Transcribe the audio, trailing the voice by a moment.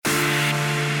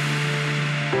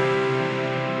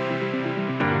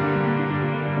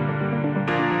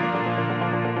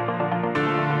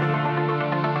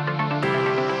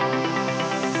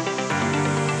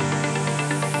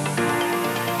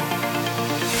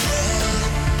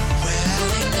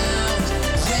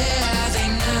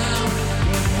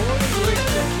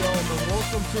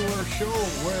show.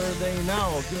 Where are they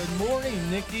now? Good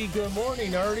morning, Nikki. Good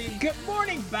morning, Artie. Good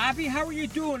morning, Bobby. How are you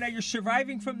doing? Are you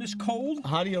surviving from this cold?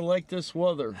 How do you like this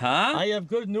weather? Huh? I have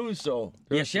good news, though.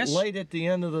 There's Yes. light at the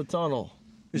end of the tunnel.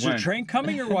 Is there a train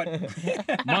coming or what?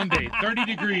 Monday, 30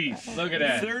 degrees. Look at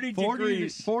that. 30 40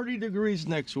 degrees. 40 degrees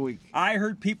next week. I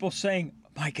heard people saying,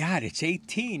 my God, it's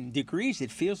 18 degrees. It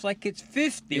feels like it's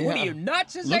 50. What are Yeah. you,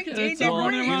 nuts? It's Look at 18 it. It's all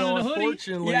degrees. running around in a hoodie.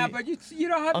 Unfortunately, Yeah, but you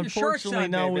don't have your shorts unfortunately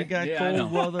on, now baby. we got Yeah, I know.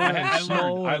 cold weather I and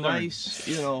snow learned. and ice,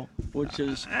 which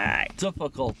is All right.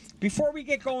 difficult. Before we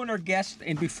get going, our guest,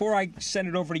 and before I send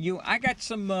it over to you, I got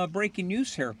some breaking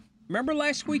news here. Remember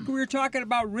last week we were talking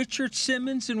about Richard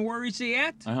Simmons and where is he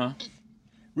at? Uh-huh.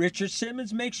 Richard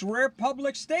Simmons makes rare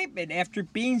public statement after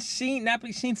not being seen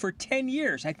for 10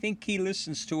 years. I think he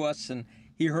listens to us and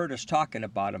he heard us talking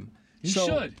about him. You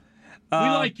should. We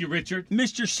like you, Richard.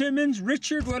 Mr. Simmons,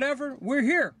 Richard, whatever, we're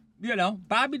here.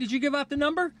 Bobby, did you give out the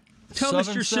number? Tell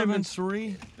Mr. Simmons.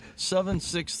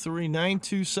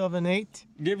 773-763-9278.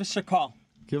 Give us a call.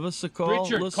 Give us a call.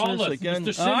 Richard, Listeners, call us. again,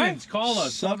 Mr. Simmons, call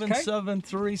us.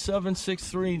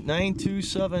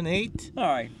 773-763-9278. All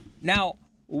right. Now,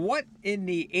 what in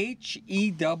the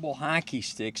HE double hockey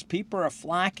sticks? People are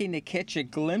flocking to catch a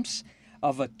glimpse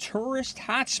of a tourist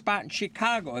hotspot in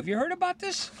Chicago. Have you heard about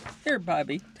this? Here,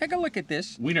 Bobby, take a look at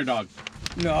this. Wiener dog.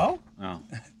 No. Oh.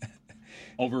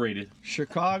 Overrated.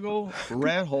 Chicago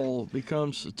rat hole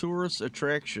becomes a tourist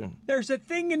attraction. There's a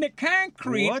thing in the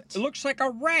concrete. What? It looks like a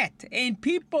rat, and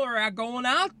people are going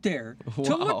out there to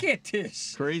Wow. look at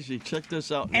this. Crazy. Check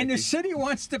this out, And the Nikki. city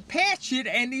wants to patch it,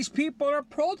 and these people are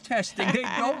protesting. They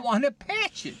don't want to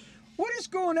patch it. What is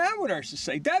going on with our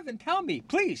society? Devin, tell me,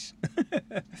 please.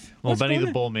 Well, Benny going the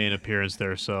on? Bull made an appearance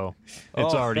there, so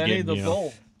it's already Benny getting the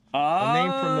Bull. A name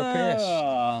from the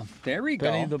past. There we go.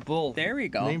 Benny the Bull. There we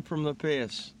go. Name from the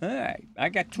past. All right. I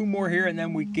got two more here, and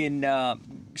then we can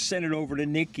send it over to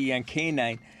Nikki on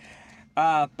K9.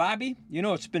 Bobby,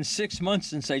 it's been 6 months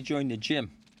since I joined the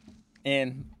gym.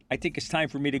 And I think it's time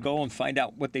for me to go and find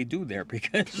out what they do there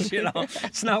because,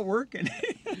 it's not working.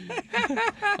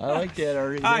 I like that,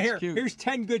 Artie. That's cute. Here's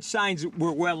 10 good signs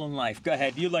we're well in life. Go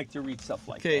ahead. You like to read stuff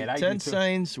like Okay, that. I 10 do too.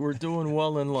 signs we're doing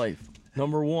well in life.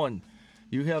 Number 1,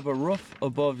 you have a roof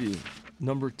above you.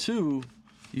 Number 2,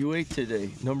 you ate today.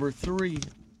 Number 3,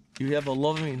 you have a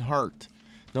loving heart.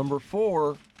 Number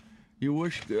 4, you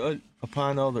wish good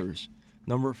upon others.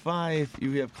 Number 5,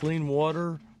 you have clean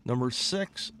water. Number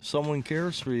 6, someone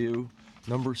cares for you.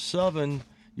 Number 7,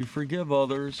 you forgive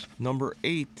others. Number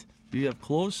 8, you have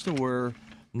clothes to wear.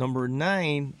 Number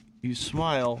 9, you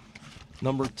smile.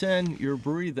 Number 10, you're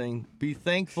breathing. Be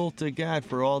thankful to God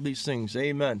for all these things.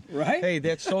 Amen. Right? Hey,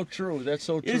 that's so true. That's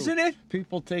so true. Isn't it?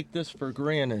 People take this for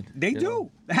granted. They you do.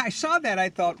 know. I saw that. I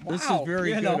thought, wow. This is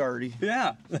very good, Artie.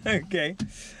 Yeah. Okay.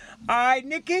 All right,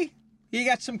 Nikki, you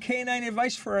got some canine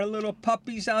advice for our little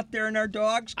puppies out there and our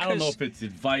dogs? I don't know 'Cause- if it's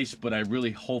advice, but I really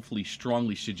hopefully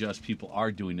strongly suggest people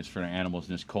are doing this for their animals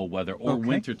in this cold weather or Okay.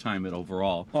 wintertime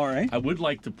overall. All right. I would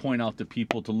like to point out to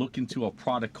people to look into a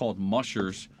product called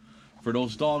Mushers. For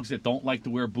those dogs that don't like to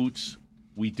wear boots,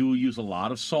 we do use a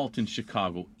lot of salt in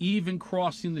Chicago. Even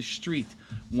crossing the street,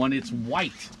 when it's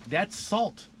white, that's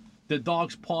salt. The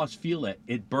dog's paws feel it.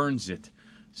 It burns it.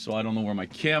 So I don't know where my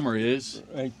camera is.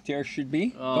 Right there should be.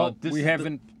 This we is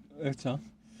haven't. It's on.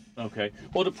 Okay.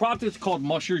 Well, the product is called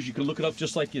Mushers. You can look it up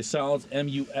just like it sounds.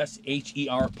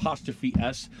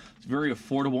 MUSHER''S. It's very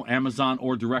affordable. Amazon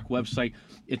or direct website.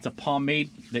 It's a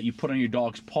pomade that you put on your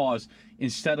dog's paws.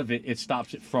 Instead of it, it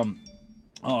stops it from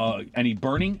any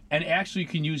burning. And actually, you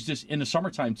can use this in the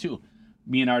summertime too.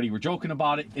 Me and Artie were joking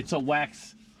about it. It's a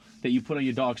wax that you put on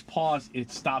your dog's paws.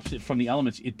 It stops it from the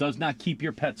elements. It does not keep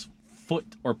your pet's foot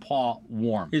or paw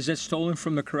warm. Is it stolen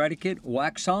from the Karate Kid?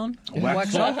 Wax on?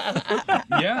 Wax off?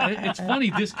 Yeah, it's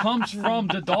funny. This comes from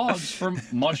the dogs, from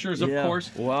Mushers, of Yeah. course.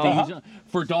 Wow. They use it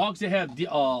for dogs that have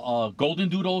golden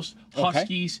doodles,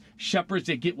 huskies, shepherds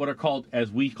that get what are called,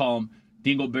 as we call them,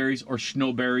 dingleberries or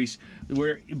snowberries,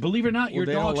 where, believe it or not, your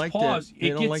They don't dog's like paws, that. They it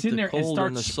don't gets like in the there and cold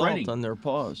and the starts salt spreading. on their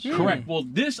paws. Correct. Well,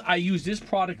 I use this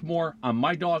product more on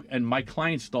my dog and my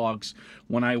clients' dogs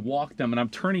when I walk them, and I'm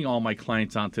turning all my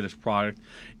clients onto this product,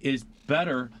 is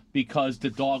better because the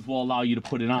dog will allow you to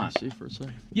put it on. See for a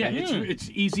second. Yeah, it's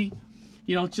easy.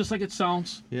 It's just like it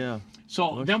sounds. Yeah.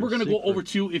 So then we're going to go over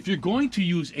to, if you're going to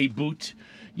use a boot,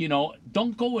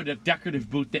 don't go with a decorative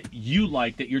boot that you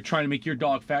like, that you're trying to make your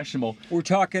dog fashionable. We're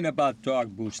talking about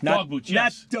dog boots, not Dog boots,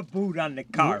 yes. not the boot on the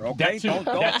car. Okay, That too,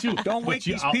 that too. Don't wake But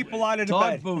you these out- people out of the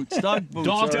Dog bed. boots. Dog boots.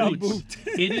 Dog Artie. boots.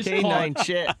 It is K9 called,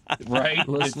 chat. right?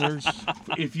 Listeners.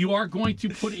 If you are going to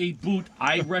put a boot,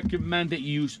 I recommend that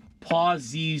you use Paw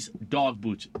Z's dog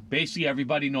boots. Basically,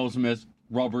 everybody knows them as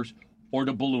rubbers or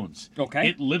the balloons. Okay.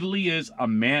 It literally is a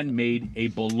man-made a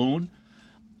balloon,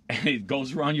 and it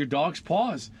goes around your dog's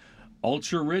paws.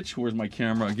 Ultra rich. Where's my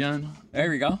camera again? There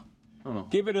we go. Oh,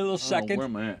 Give it a little I don't know, second. where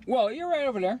am I at? Well, you're right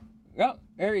over there. Yeah,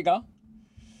 there you go.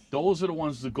 Those are the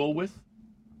ones to go with.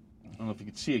 I don't know if you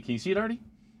can see it. Can you see it already?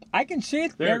 I can see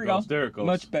it. There it we goes, go. there it goes.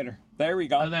 Much better. There we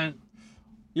go. And then,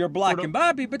 You're blocking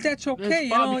Bobby, but that's okay.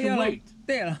 Bobby can know, wait.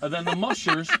 Yeah. And then the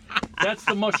mushers. That's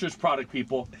the mushers product,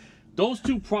 people. Those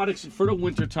two products for the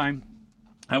wintertime.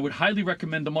 I would highly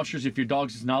recommend the mushers if your dog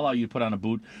does not allow you to put on a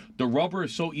boot. The rubber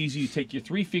is so easy. You take your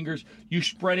 3 fingers, you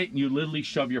spread it, and you literally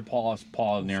shove your paw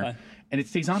in there. Okay. And it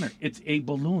stays on there. It's a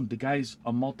balloon. The guy's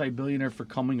a multi-billionaire for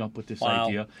coming up with this Wow.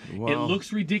 idea. Wow. It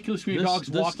looks ridiculous when your dog's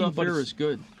this walking, stuff but here it's- is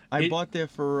good. I bought that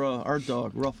for our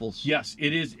dog, Ruffles. Yes,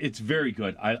 it is. It's very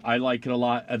good. I like it a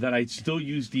lot. And then I still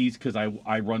use these because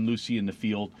I run Lucy in the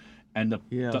field, and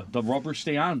the rubbers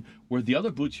stay on. Where the other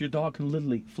boots, your dog can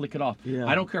literally flick it off. Yeah.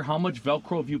 I don't care how much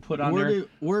Velcro you put on there.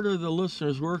 Where do the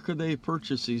listeners? Where could they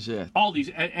purchase these at? All these,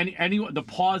 anyone, the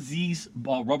Paw Z's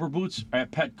rubber boots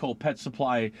at Petco, Pet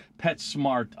Supply,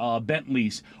 PetSmart,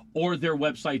 Bentley's, or their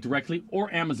website directly,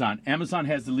 or Amazon. Amazon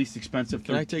has the least expensive.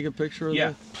 Can I take a picture of Yeah,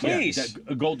 that? Please.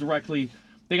 go directly.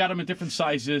 They got them in different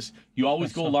sizes. You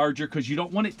always go larger because you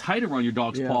don't want it tight around your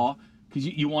dog's Yeah. paw because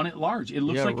you want it large. It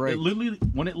looks Yeah, like right. it literally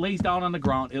when it lays down on the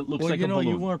ground, it looks Well, like you a know, balloon.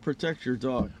 you want to protect your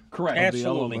dog. Correct. Of the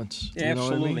Absolutely. elements. You know what I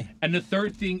Absolutely. mean? And the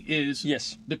third thing is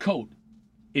Yes. the coat.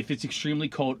 If it's extremely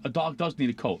cold, a dog does need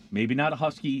a coat. Maybe not a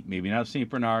Husky, maybe not a St.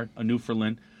 Bernard, a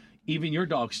Newfoundland. Even your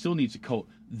dog still needs a coat.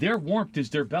 Their warmth is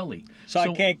their belly. So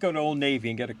I can't go to Old Navy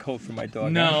and get a coat for my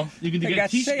dog. No, you can I get got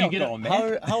a t-shirt. sale You get going,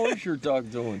 man. How is your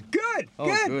dog doing? Good. Oh,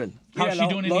 good. good. How's Yeah, she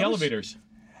doing in the Lotus? elevators?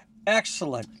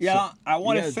 Excellent. Yeah, I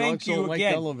want to yeah, thank dogs you don't like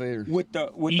again elevators. with the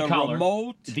E-collar.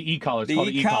 remote, The e-collar. It's the called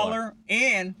the e-collar,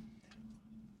 and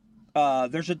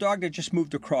there's a dog that just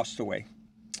moved across the way,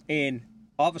 and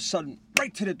all of a sudden,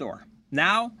 right to the door.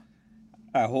 Now,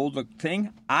 I hold the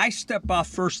thing. I step off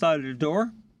first out of the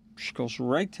door. She goes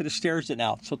right to the stairs and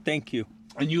out. So thank you.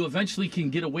 And you eventually can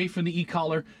get away from the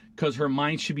e-collar because her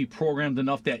mind should be programmed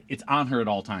enough that it's on her at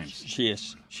all times. She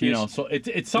is. You know, so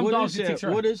it's some What dogs is it takes that?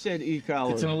 her. What is that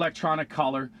e-collar? It's an electronic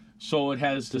collar, so it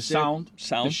has the Does that- sound,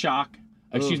 Sound? the shock.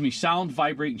 Excuse me, sound,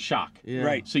 vibrate, and shock. Yeah.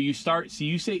 Right. So you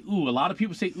say ooh. A lot of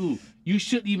people say ooh. You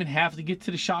shouldn't even have to get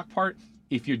to the shock part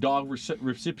if your dog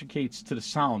reciprocates to the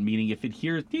sound, meaning if it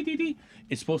hears dee dee dee,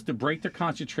 it's supposed to break their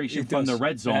concentration It from the does.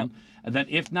 red zone. Yeah. And then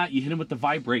if not, you hit them with the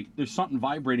vibrate. There's something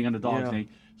vibrating on the dog's Yeah. neck.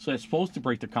 So it's supposed to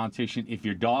break the concentration. If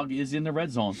your dog is in the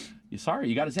red zone, you're sorry,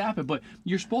 you got to zap it. But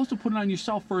you're supposed to put it on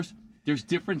yourself first. There's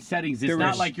different settings. It's There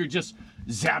not is. like you're just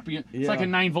zapping it. It's Yeah. like a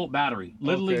 9-volt battery.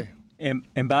 Literally. Okay.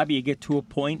 And Bobby, you get to a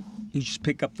point, you just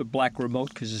pick up the black remote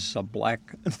because it's a black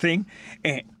thing,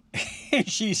 and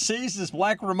she sees this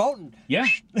black remote, and Yeah.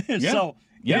 Yeah. so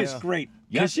Yeah. it's great.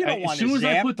 Yes. Because you don't As want soon to as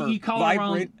I zap put the or e-collar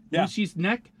vibrate. around Yeah. Lucy's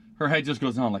neck, her head just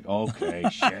goes down like, okay,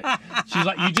 shit. She's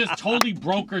like, you just totally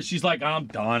broke her. She's like, I'm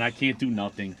done. I can't do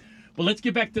nothing. But let's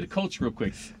get back to the coach real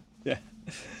quick. Yeah.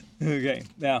 Okay.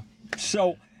 Yeah.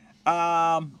 So,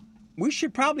 we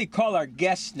should probably call our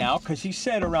guest now because he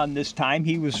said around this time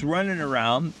he was running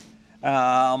around.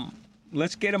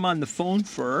 Let's get him on the phone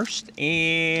first.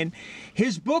 And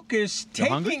his book is You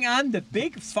hungry? Taking on the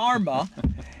Big Pharma,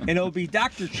 and it'll be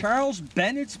Dr. Charles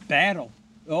Bennett's Battle.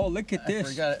 Oh, look at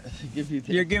this. Forgot to give you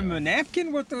that. You're giving him a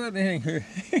napkin? What the?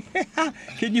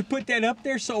 Can you put that up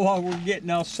there so while we're getting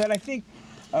all set? I think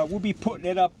we'll be putting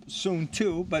it up soon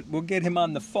too, but we'll get him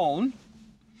on the phone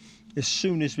as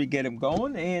soon as we get him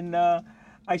going. And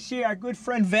I see our good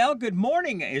friend Val, good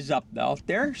morning, is up out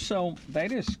there, so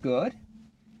that is good.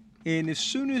 And as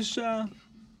soon as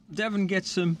Devin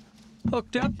gets him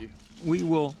hooked up, we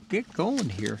will get going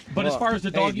here. But as far as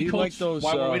the doggy hey, do you coach, like those,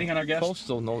 while we're waiting on our guest,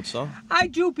 postal notes, huh? I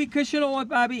do, because you know what,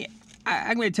 Bobby?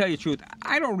 I'm going to tell you the truth.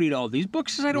 I don't read all these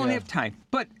books because I don't Yeah. have time.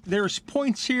 But there's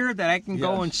points here that I can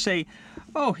go Yes. and say,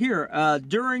 oh, here,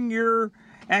 during your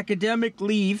academic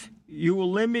leave, you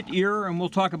will limit your, and we'll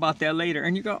talk about that later.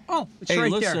 And you go, oh, it's Hey,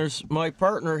 right listeners, my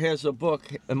partner has a book.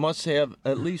 It must have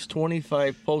at least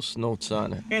 25 post notes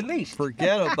on it. there. At least.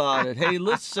 Forget about it. Hey,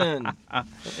 listen. All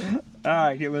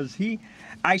right, it was he.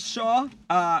 I saw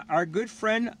our good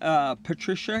friend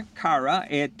Patricia Cara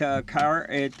at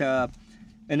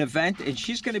an event, and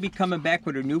she's going to be coming back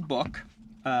with her new book.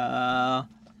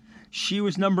 She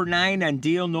was number 9 on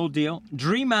Deal No Deal.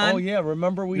 Dream On. Oh, yeah.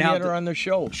 Remember we Now had her the- on the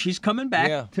show. She's coming back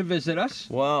Yeah. to visit us.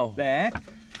 Wow. That.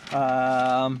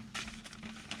 I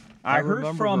I heard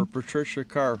remember from her, Patricia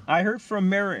Carr. I heard from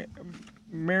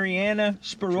Mariana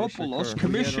Spiropoulos, Kerr.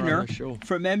 commissioner We had her on the show.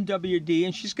 from MWD,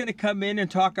 and she's going to come in and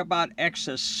talk about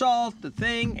excess salt, the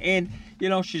thing, and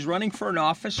she's running for an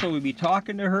office, so we'll be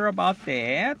talking to her about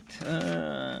that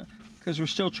because we're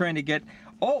still trying to get.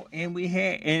 Oh, and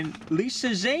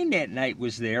Lisa Zane that night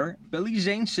was there, Billy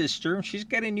Zane's sister. She's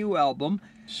got a new album.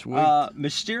 Sweet.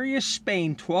 Mysterious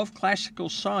Spain, 12 classical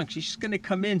songs. She's going to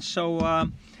come in. So,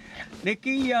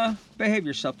 Nikki, behave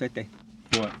yourself that day.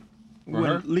 What? When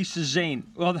her? Lisa Zane.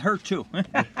 Well, her too.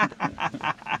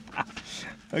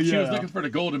 She was looking for the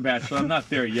golden badge, but I'm not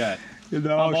there yet. She's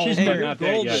almost married. not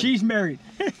there yet. She's married.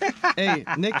 Hey,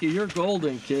 Nikki, you're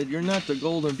golden, kid. You're not the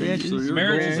golden bachelor. You're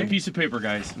Marriage is golden. a piece of paper,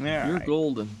 guys. Yeah, You're right.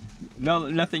 golden. No,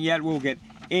 nothing yet. We'll get.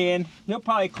 And he'll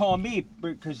probably call me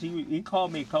because he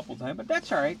called me a couple times, but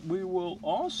that's all right. We will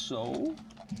also.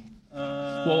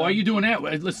 Well, while you're doing that,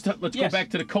 let's go Yes. back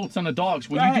to the coats on the dogs.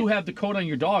 When Go you ahead. do have the coat on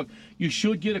your dog, you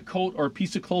should get a coat or a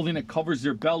piece of clothing that covers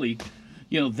their belly.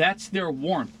 That's their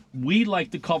warmth. We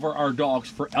like to cover our dogs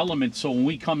for elements, so when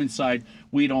we come inside,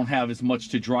 we don't have as much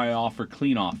to dry off or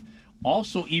clean off.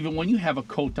 Also, even when you have a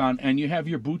coat on and you have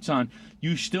your boots on,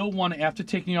 you still want to, after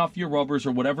taking off your rubbers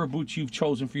or whatever boots you've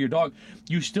chosen for your dog,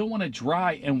 you still want to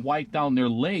dry and wipe down their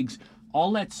legs.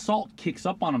 All that salt kicks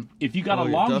up on them. If you got a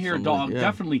long-haired dog,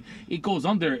 definitely, it goes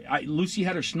under. Lucy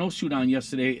had her snowsuit on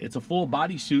yesterday. It's a full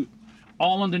bodysuit.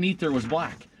 All underneath there was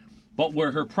black. But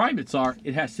where her privates are,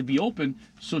 it has to be open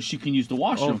so she can use the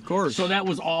washroom. Of course. So that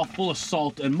was all full of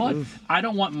salt and mud. I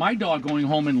don't want my dog going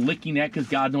home and licking that because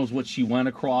God knows what she went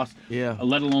across. Yeah.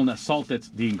 Let alone that salt that's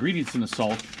the ingredients in the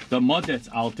salt, the mud that's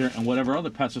out there, and whatever other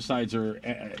pesticides are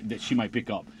that she might pick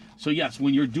up. So yes,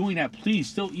 when you're doing that, please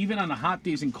still, even on the hot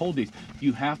days and cold days,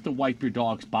 you have to wipe your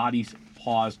dog's bodies,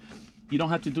 paws. You don't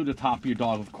have to do the top of your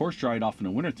dog. Of course, dry it off in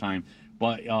the wintertime.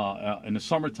 But in the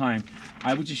summertime,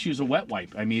 I would just use a wet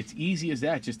wipe. I mean, it's easy as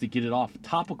that, just to get it off.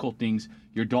 Topical things,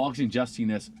 your dog's ingesting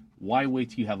this. Why wait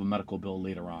till you have a medical bill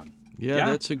later on? Yeah,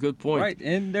 that's a good point. Right,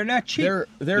 and they're not cheap.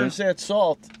 There's that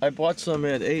salt. I bought some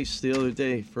at Ace the other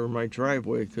day for my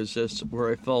driveway because that's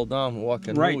where I fell down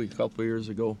walking Louie a couple years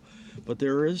ago. But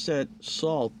there is that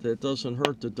salt that doesn't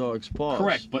hurt the dog's paws.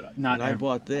 Correct, but not. And I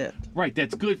bought that. Right,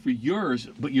 that's good for yours,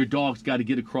 but your dog's got to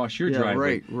get across your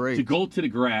driveway right. to go to the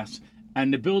grass.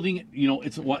 And the building, it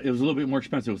was a little bit more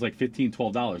expensive. It was like $15,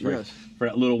 $12, right? Yes. For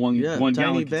that little one tiny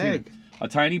gallon bag. container. A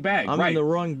tiny bag, I'm right? in the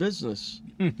wrong business.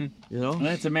 And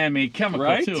that's a man-made chemical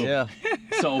Right? too. Yeah.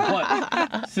 So,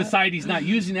 but society's not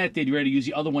using that. They'd rather use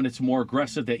the other one that's more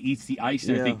aggressive, that eats the ice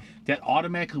and everything. That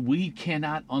automatically, we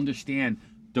cannot understand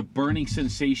the burning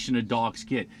sensation the dogs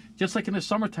get. Just like in the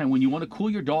summertime, when you want to cool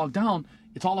your dog down,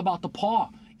 it's all about the paw.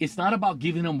 It's not about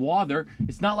giving them water.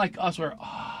 It's not like us where,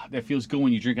 that feels good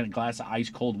when you're drinking a glass of ice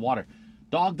cold water.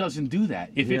 Dog doesn't do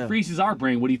that. If it freezes our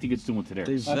brain, what do you think it's doing to They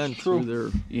theirs? vent true. through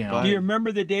their Yeah. body. Do you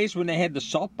remember the days when they had the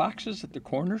salt boxes at the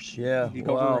corners? Yeah, You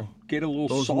go over wow. and get a little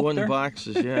Those salt wooden there.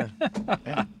 boxes, yeah.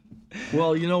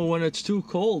 Well, when it's too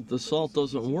cold, the salt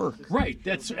doesn't work. Right,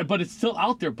 but it's still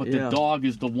out there. But the dog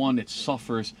is the one that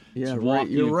suffers. Yeah, It's right.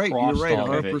 walking You're right. across You're right.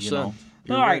 all of it, 100%.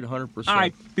 You're All right. right. 100%. All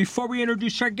right, before we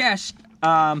introduce our guest,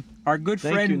 our good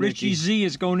Thank friend you, Richie Nikki. Z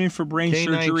is going in for brain K9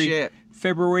 surgery chat.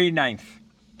 February 9th.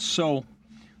 So,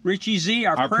 Richie Z,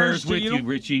 our prayers to with you,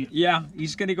 Richie. Yeah,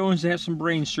 he's going to go and have some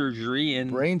brain surgery.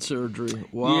 And Brain surgery.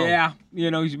 Wow. yeah,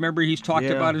 remember he's talked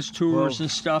Yeah, about his tours well,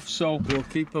 and stuff. So, We'll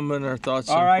keep them in our thoughts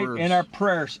all and right, prayers. in our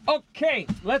prayers. Okay,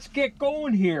 let's get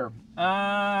going here.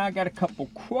 I got a couple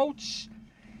quotes.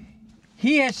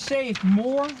 He has saved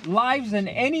more lives than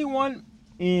anyone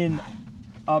in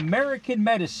American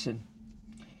medicine.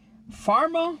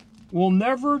 Pharma will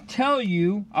never tell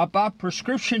you about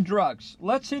prescription drugs.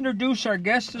 Let's introduce our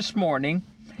guest this morning,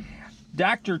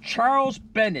 Dr. Charles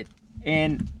Bennett.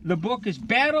 And the book is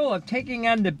Battle of Taking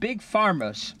on the Big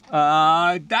Pharmas.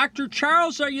 Dr.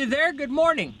 Charles, are you there? Good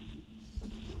morning.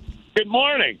 Good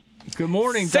morning. Good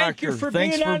morning, Thank you Doctor. for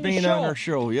Thanks being for on the being show. on our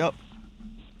show. Yep.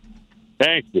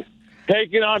 Thank you.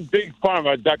 Taking on Big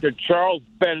Pharma, Dr. Charles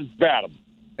Bennett Battle.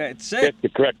 That's it. That's the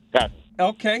correct title.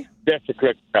 Okay. That's the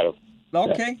correct title.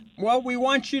 Okay. Well, we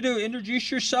want you to introduce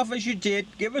yourself as you did.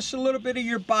 Give us a little bit of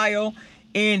your bio.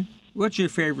 And what's your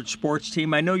favorite sports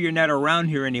team? I know you're not around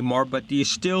here anymore, but do you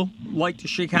still like the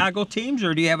Chicago teams,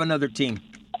 or do you have another team?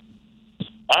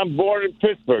 I'm born in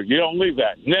Pittsburgh. You don't leave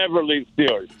that. Never leave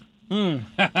Steelers.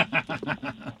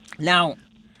 Now,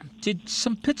 did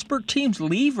some Pittsburgh teams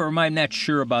leave, or am I not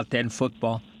sure about that in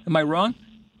football? Am I wrong?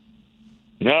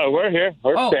 No, we're here.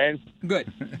 We're staying.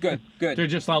 Good. They're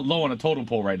just not low on a totem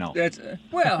pole right now. That's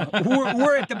well,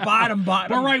 we're at the bottom.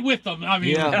 We're right with them. I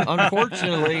mean, Yeah.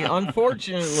 Unfortunately.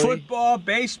 Football,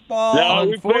 baseball. No,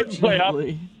 we played the playoffs.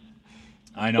 Unfortunately.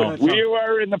 I know. We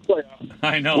were in the playoffs.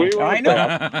 I know. We were I in the know.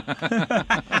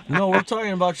 playoffs. No, we're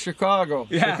talking about Chicago.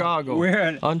 Yeah, Chicago.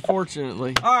 we're-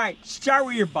 Unfortunately. All right, start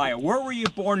with your bio. Where were you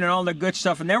born and all the good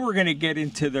stuff, and then we're going to get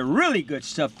into the really good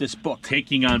stuff, this book.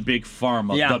 Taking on Big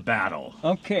Pharma, Yeah. the battle.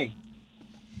 Okay.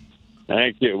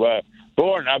 Thank you. I'm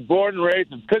born and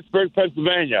raised in Pittsburgh,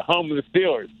 Pennsylvania, home of the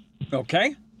Steelers.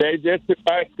 Okay. State District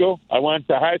High School. I went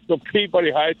to high school,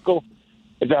 Peabody High School.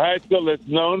 It's a high school that's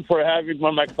known for having one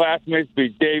of my classmates be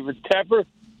David Tepper,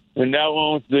 who now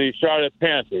owns the Charlotte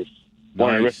Panthers,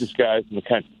 one of the Nice. richest guys in the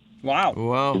country. Wow.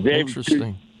 Wow. David-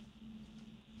 Interesting.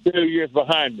 2 years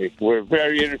behind me. We're a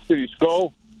very inner city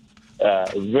school.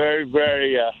 Very,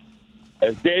 very,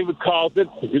 as David calls it,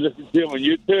 if you listen to him on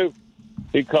YouTube,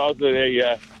 he calls it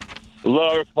a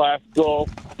lower class school,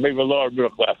 maybe a lower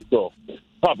middle class school,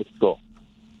 public school.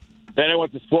 Then I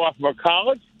went to Swarthmore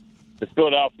College in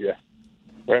Philadelphia,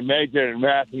 where I majored in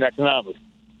math and economics.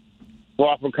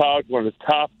 Swarthmore College, one of the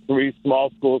top 3 small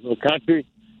schools in the country.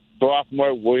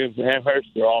 Swarthmore, Williams, and Amherst,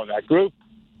 they're all in that group.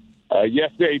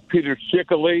 Yesterday, Peter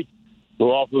Schickley,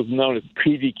 who also is known as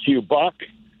PDQ Buck,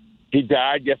 he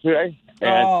died yesterday,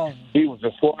 and Oh. he was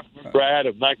a Swarthmore grad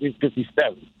of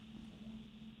 1957.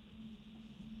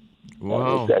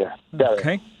 Wow. Got a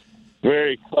Okay.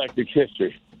 very eclectic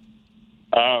history.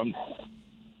 From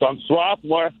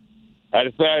Swarthmore, I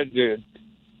decided to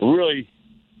really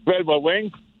spread my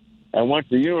wings. I went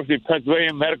to the University of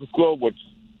Pennsylvania Medical School, which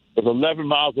was 11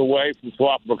 miles away from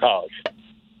Swarthmore College.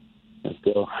 And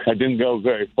so I didn't go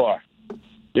very far.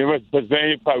 University of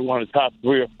Pennsylvania, probably one of the top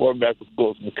 3 or 4 medical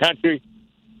schools in the country.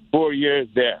 4 years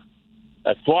there.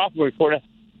 At Swarthmore, before that,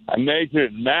 I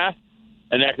majored in math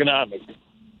and economics.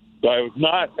 So I was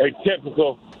not a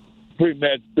typical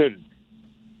pre-med student.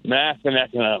 Math and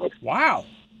economics. Wow.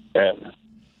 Yeah,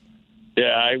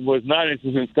 I was not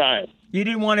interested in science. You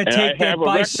didn't want to And take I the have a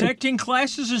record. bisecting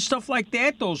classes and stuff like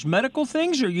that, those medical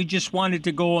things, or you just wanted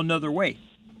to go another way?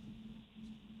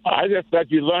 I just thought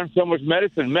you learn so much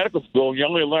medicine in medical school, you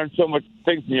only learn so much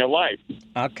things in your life.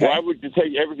 Okay. Why would you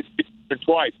take everything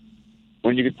twice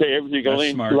when you could take everything you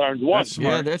That's smart. learned once? That's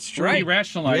smart. Yeah, that's true. He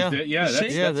rationalized Yeah. it. Yeah, See?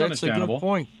 that's, Yeah, that's that's a understandable. good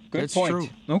point. Good That's point. true.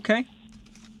 Okay.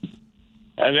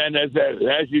 And then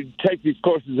as you take these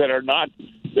courses that are not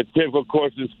the typical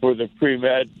courses for the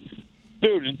pre-med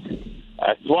students,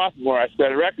 at Swarthmore, I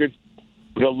set a record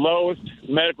for the lowest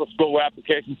medical school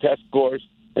application test scores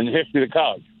in the history of the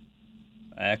college.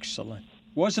 Excellent.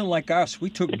 Wasn't like us. We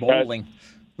took bowling.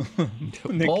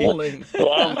 Nikki. Bowling.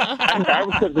 Well, I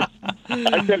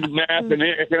took math and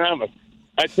economics.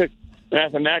 I took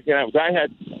math and economics. I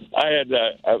had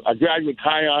a graduate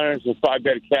high honors with Phi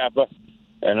Beta Kappa,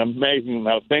 an amazing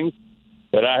amount of things,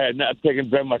 but I had not taken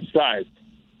very much science.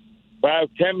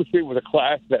 Biochemistry was a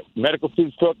class that medical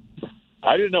students took.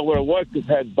 I didn't know what it was because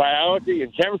it had biology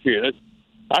and chemistry in it.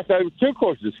 I thought it was 2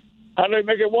 courses. How did they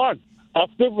make it 1? How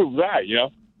stupid was that, you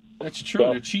know? That's true.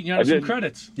 So, They're cheating you I out of some didn't-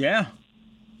 credits. Yeah.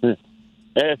 And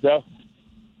so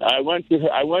I went through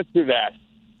that.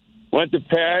 Went to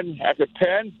Penn. After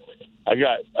Penn, I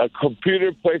got a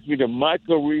computer placed me to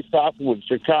Michael Reese Hospital in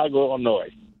Chicago, Illinois.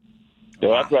 So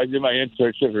that's where I did my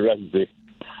internship and residency.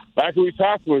 Michael Reese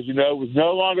Hospital, as you know, was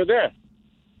no longer there.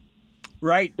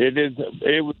 Right. It's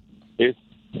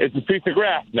a piece of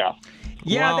grass now.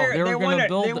 Yeah, Wow, they were want gonna to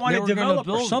build- they want to were gonna develop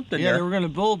or build- something Yeah, they there. were going to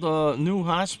build a new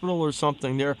hospital or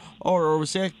something there. Or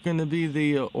was that going to be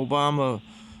the Obama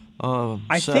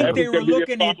I center? think they were Could be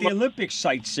looking at the Obama. Olympic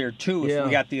sites there too. If Yeah.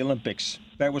 we got the Olympics,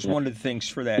 that was one of the things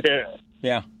for that. Yeah.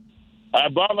 Yeah.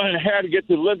 Obama had to get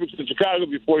to the Olympics in Chicago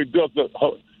before he built the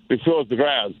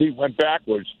grounds. He went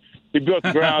backwards. He built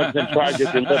the grounds and tried to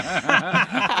get the Olympics.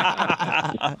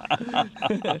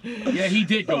 Yeah, he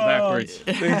did go backwards.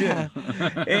 They did.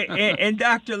 and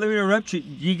Doctor, let me interrupt you.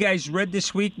 You guys read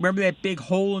this week? Remember that big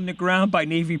hole in the ground by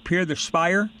Navy Pier, the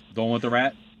spire? The one with the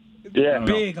rat? Yeah.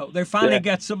 Big hole. They finally Yeah.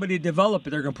 got somebody to develop it.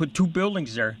 They're going to put 2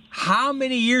 buildings there. How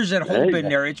many years that hole been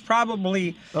there? It's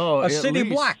probably a at city least,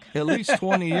 block. At least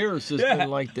 20 years has Yeah. been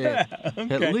like that.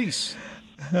 Okay. At least.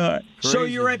 So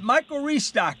Crazy. you're at Michael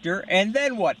Reese, Doctor, and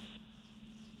then what?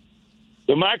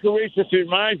 The Michael Reese, just to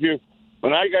remind you,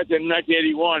 when I got there in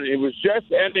 1981, it was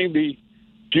just ending the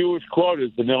Jewish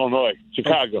quotas in Illinois,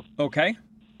 Chicago. Okay.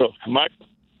 So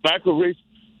Michael Reese,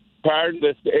 prior to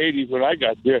the 80s when I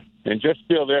got there, and just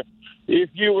still there, if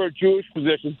you were a Jewish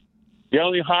physician, the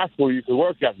only hospital you could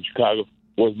work at in Chicago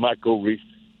was Michael Reese.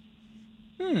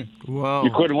 Wow.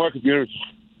 You couldn't work at the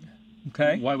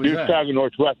Okay. Why was that? Chicago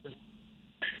Northwestern.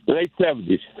 The late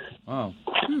 70s. Oh,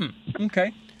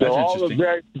 Okay. That's all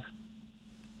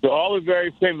the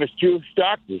very famous Jewish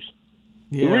doctors,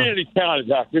 Yeah. really talented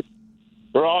doctors,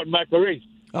 were all at Michael Reese.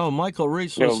 Oh, Michael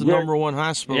Reese was the number one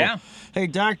hospital. Yeah. Hey,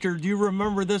 doctor, do you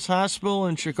remember this hospital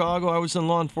in Chicago? I was in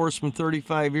law enforcement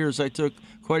 35 years. I took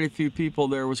quite a few people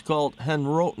there. It was called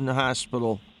Henroten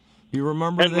Hospital. You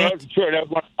remember that? Sure, that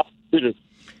was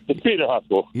the Peter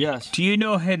Hospital. Yes. Do you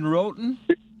know Henroten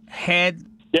had,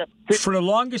 for the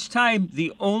longest time,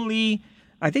 the only,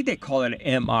 I think they call it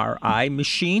an MRI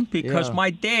machine, because Yeah. my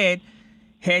dad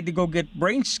had to go get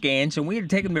brain scans, and we had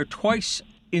to take him there twice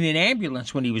in an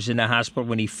ambulance when he was in the hospital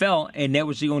when he fell, and that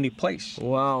was the only place.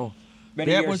 Wow.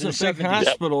 Many That years was in a the big 70s.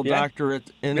 hospital, Yeah. doctor,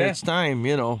 in Yeah. its time,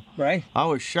 you know. Right. I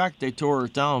was shocked they tore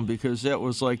it down because that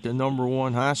was like the number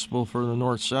one hospital for the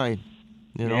North Side,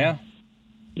 you know. Yeah.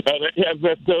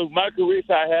 So Michael Reese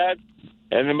I had,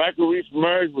 and then Michael Reese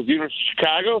merged with University of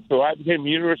Chicago, so I became a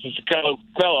University of Chicago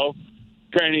fellow,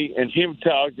 training in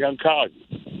hematology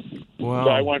oncology. Wow. So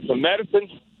I went from medicine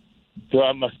to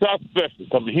I'm a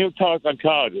subspecialist. I'm a hematologist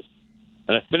oncologist.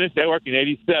 And I finished that work in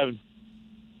 87.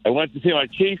 I went to see my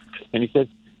chief, and he said,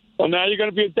 well, now you're going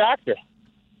to be a doctor.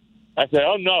 I said,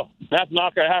 oh, no, that's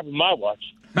not going to happen on my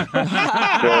watch.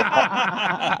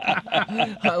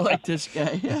 I like this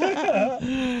guy.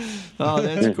 Oh,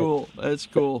 that's cool. That's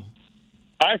cool.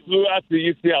 I flew out to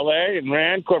UCLA and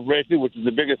ran Corporation, which is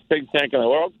the biggest think tank in the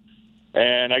world,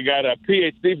 and I got a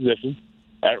PhD position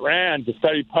at RAND to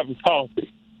study public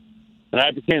policy. And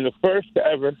I became the first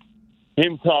ever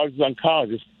hematologist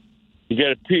oncologist to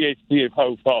get a PhD in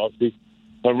public policy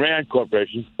from RAND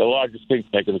Corporation, the largest think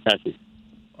tank in the country.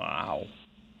 Wow.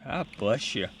 God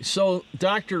bless you. So,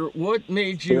 doctor, what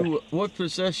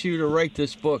possessed you to write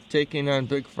this book, Taking on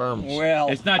Big Farms? Well,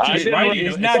 It's not just I- writing.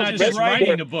 it's It's not not just just writing.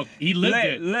 writing the book. He lived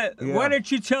it. Yeah. Why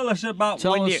don't you tell us about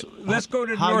Tell when us you? Let's go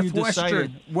to how you Northwestern.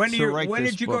 decided When to you? write When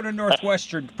this did you book. go to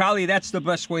Northwestern? Probably that's the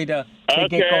best way to Okay,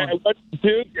 get I going. went to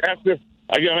Duke after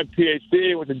I got my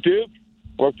PhD. Went to Duke,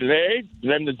 worked at AIDS.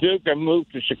 Then the Duke, I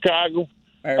moved to Chicago,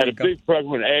 There had we a go. big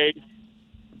program in AIDS.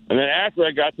 And then after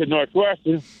I got to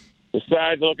Northwestern,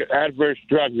 decided to look at adverse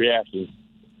drug reactions.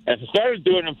 And started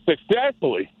doing them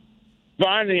successfully,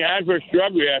 finding adverse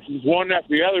drug reactions one after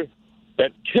the other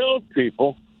that killed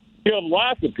people, killed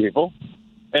lots of people.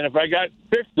 And if I got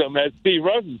fixed them, as Steve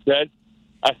Rosen said,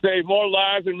 I saved more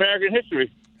lives in American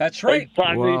history. That's right.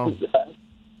 Wow.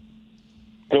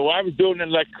 So I was doing it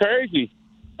like crazy.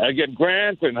 I get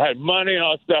grants and had money and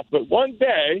all that stuff. But one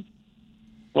day,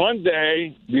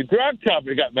 the drug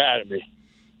company got mad at me.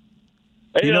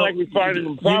 They didn't like me finding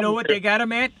them you know what they got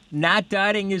him at? Not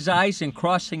dotting his I's and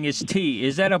crossing his T.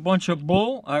 Is that a bunch of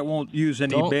bull? I won't use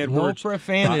any bad No words.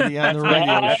 profanity on the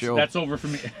radio show. That's over for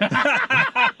me.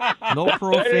 No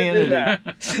profanity.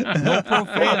 No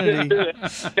profanity.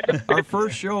 Our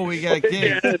first show, we got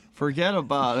gigged. Forget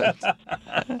about it.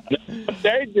 What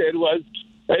they did was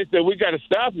they said, we got to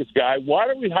stop this guy. Why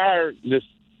don't we hire this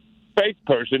fake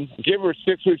person, give her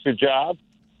 6 weeks of job,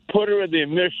 put her in the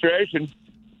administration,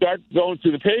 start going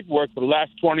through the paperwork for the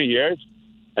last 20 years,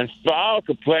 and file a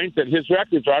complaint that his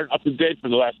records aren't up to date for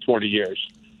the last 20 years.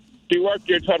 He worked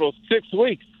here a total of 6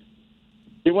 weeks.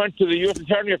 He went to the U.S.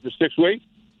 Attorney after 6 weeks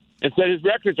and said his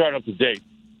records aren't up to date.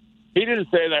 He didn't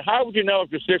say that. How would you know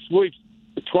after 6 weeks,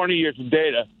 with 20 years of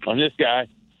data on this guy,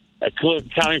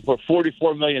 accounting for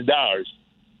 $44 million,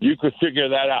 you could figure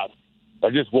that out by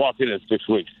just walking in 6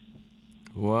 weeks?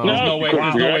 Wow. There's no way.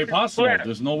 There's no way Wow. possible.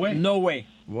 There's no way. No way.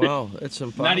 Wow, it's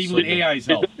impossible. Not even with AI's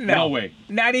help. No way.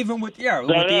 Not even with with the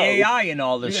no. AI and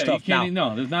all this Yeah, stuff you can't now. even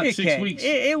know. There's not You 6 can't. weeks.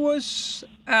 It was,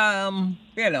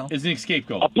 It's an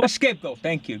scapegoat. a scapegoat.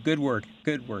 Thank you. Good word.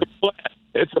 Good word.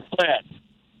 It's a plan.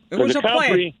 It was the a plan.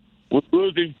 company was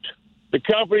losing. The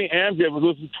company Amgen was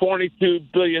losing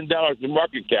 $22 billion in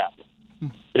market cap.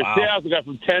 Its Wow. sales got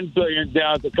from $10 billion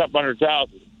down to a couple $100,000.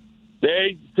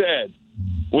 They said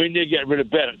we need to get rid of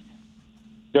Bennett.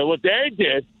 So what they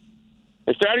did,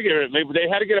 they started to get rid of me, but they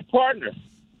had to get a partner.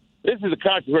 This is the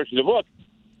controversy of the book.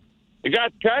 It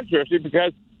got controversy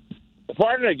because the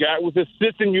partner they got was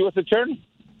assistant U.S. attorney,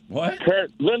 What?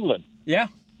 Kurt Lindland. Yeah.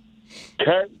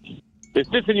 Kurt, the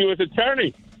assistant U.S.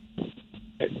 attorney.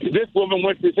 This woman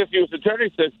went to the assistant U.S. attorney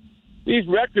and said, these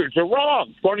records are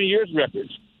wrong, 20 years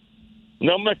records.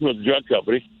 No mention of the drug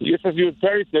company. The assistant U.S.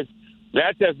 attorney said,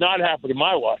 that does not happen to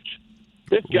my watch.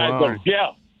 This guy's Wow. going to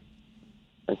jail.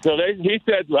 And so he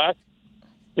said to us,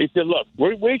 he said, look,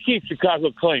 we keep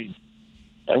Chicago clean.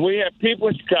 And we have people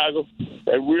in Chicago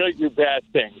that really do bad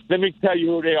things. Let me tell you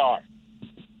who they are.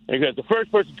 Because the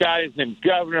first person guy is named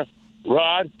Governor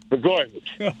Rod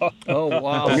Blagojevich. Oh,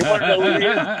 wow. You want to know where he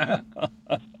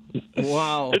is?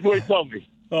 Wow. That's what he told me.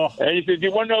 Oh. And he said,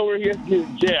 you want to know where he is? He's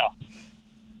in jail.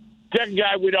 Second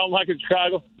guy we don't like in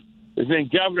Chicago is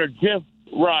named Governor Jim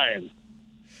Ryan.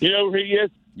 You know where he is?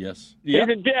 Yes. Yep.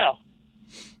 He's in jail.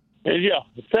 And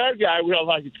the third guy we don't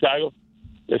like in Chicago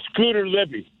is Scooter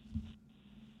Libby.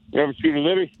 Remember Scooter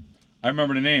Libby? I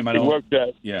remember the name. I He don't. worked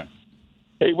Yeah.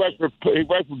 he worked for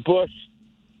Bush,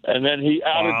 and then he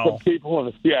outed some people in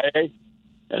the CIA,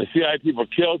 and the CIA people were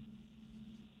killed,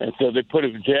 and so they put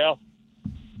him in jail.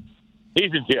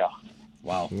 He's in jail.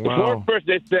 Wow. The fourth person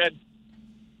they said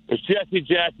was Jesse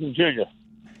Jackson Jr.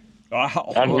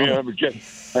 Wow. I don't remember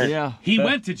Jesse. Yeah. He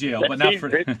went to jail, but not for.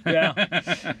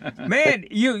 Man,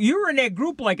 you were in that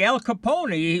group like Al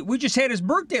Capone. We just had his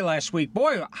birthday last week.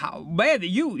 Boy, man,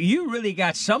 you really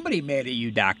got somebody mad at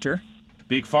you, Doctor.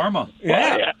 Big Pharma.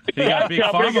 Yeah. He got Big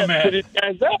Pharma mad. The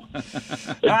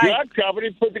drug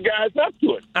company put the guys up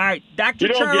to it. All right, Dr.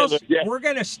 You don't Charles, get it, yeah. we're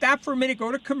going to stop for a minute,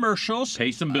 go to commercials.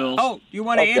 Pay some bills. Oh, you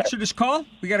want to answer this call?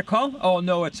 We got a call? Oh,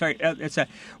 no, it's all right. Well,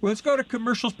 let's go to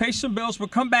commercials, pay some bills. We'll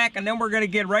come back, and then we're going to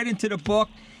get right into the book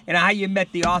and how you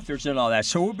met the authors and all that.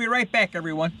 So we'll be right back,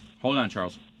 everyone. Hold on,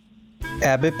 Charles.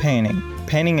 Abbott Painting.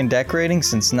 Painting and decorating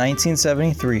since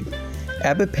 1973.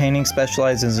 Abbott Painting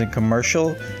specializes in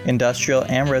commercial, industrial,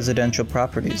 and residential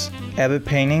properties. Abbott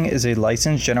Painting is a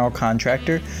licensed general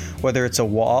contractor, whether it's a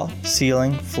wall,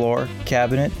 ceiling, floor,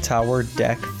 cabinet, tower,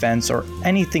 deck, fence, or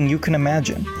anything you can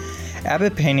imagine.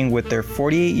 Abbott Painting, with their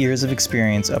 48 years of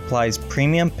experience, applies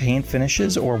premium paint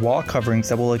finishes or wall coverings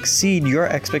that will exceed your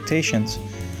expectations.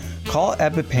 Call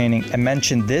Abbott Painting and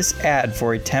mention this ad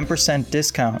for a 10%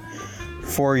 discount.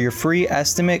 For your free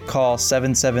estimate, call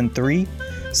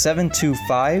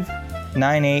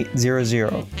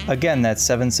 773-725-9800. Again, that's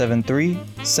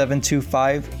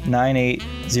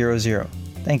 773-725-9800.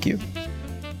 Thank you.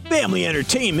 Family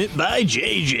Entertainment by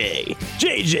JJ.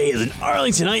 JJ is an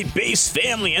Arlingtonite-based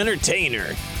family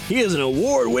entertainer. He is an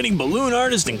award-winning balloon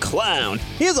artist and clown.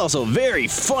 He is also a very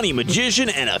funny magician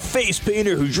and a face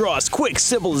painter who draws quick,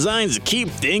 simple designs to keep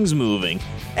things moving.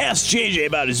 Ask JJ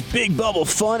about his Big Bubble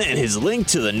Fun and his link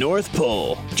to the North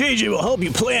Pole. JJ will help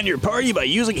you plan your party by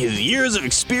using his years of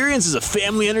experience as a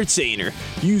family entertainer.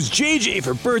 Use JJ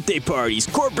for birthday parties,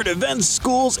 corporate events,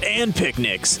 schools, and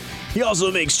picnics. He also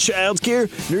makes childcare,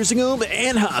 nursing home,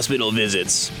 and hospital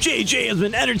visits. JJ has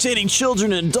been entertaining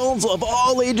children and adults of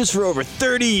all ages for over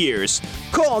 30 years.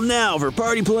 Call now for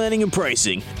party planning and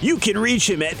pricing. You can reach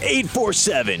him at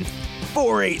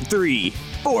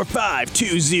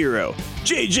 847-483-4520.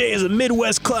 JJ is a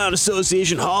Midwest Clown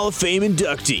Association Hall of Fame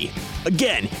inductee.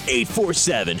 Again,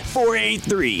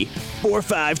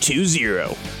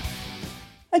 847-483-4520.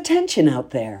 Attention out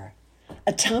there.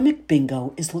 Atomic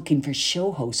Bingo is looking for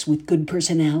show hosts with good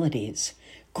personalities,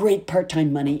 great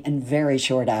part-time money, and very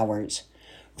short hours.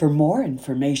 For more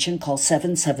information, call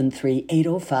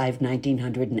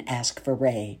 773-805-1900 and ask for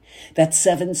Ray. That's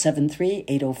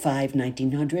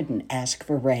 773-805-1900 and ask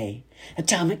for Ray.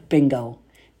 Atomic Bingo.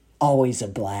 Always a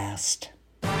blast.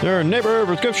 Your neighbor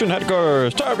prescription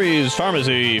headquarters, Tarby's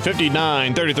Pharmacy,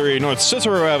 5933 North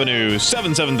Cicero Avenue,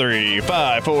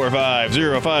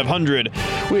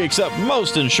 773-545-0500. We accept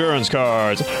most insurance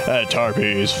cards at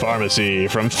Tarby's Pharmacy.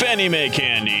 From Fannie Mae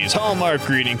candies, Hallmark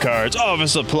greeting cards,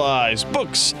 office supplies,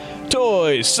 books,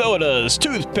 toys, sodas,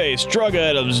 toothpaste, drug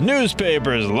items,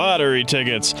 newspapers, lottery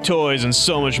tickets, toys, and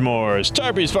so much more.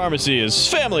 Tarby's Pharmacy is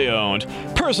family-owned,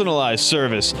 personalized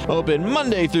service, open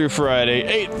Monday through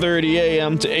Friday, 8:30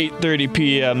 a.m. to 8:30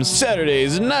 p.m.,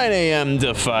 Saturdays 9 a.m.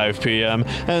 to 5 p.m.,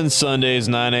 and Sundays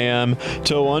 9 a.m.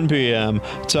 to 1 p.m.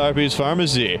 Tarby's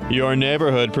Pharmacy, your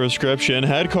neighborhood prescription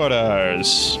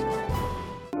headquarters.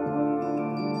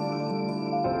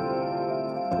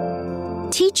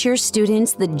 Teach your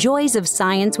students the joys of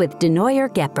science with Denoyer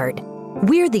Geppert.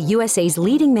 We're the USA's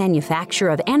leading manufacturer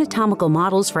of anatomical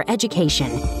models for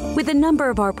education, with a number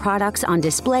of our products on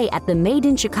display at the Made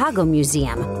in Chicago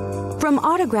Museum. From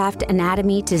autographed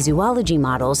anatomy to zoology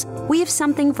models, we have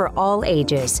something for all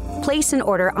ages. Place an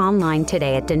order online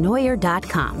today at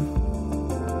denoyer.com.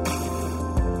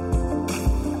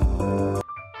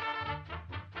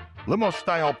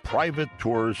 Limo-style private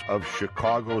tours of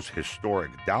Chicago's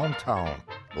historic downtown,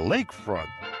 lakefront,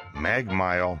 Mag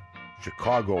Mile,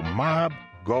 Chicago mob,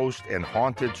 ghost, and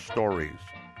haunted stories,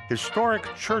 historic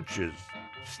churches,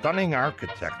 stunning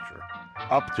architecture.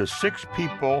 Up to 6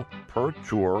 people per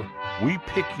tour, we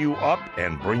pick you up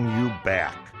and bring you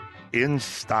back in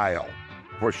style.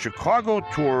 For Chicago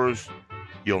tours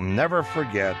you'll never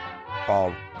forget,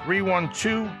 call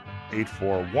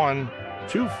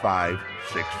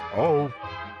 312-841-2560.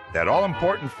 That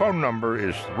all-important phone number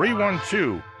is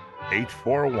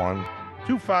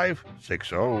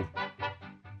 312-841-2560.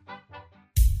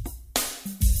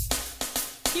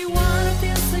 You want to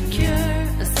feel secure,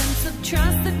 a sense of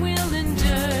trust that will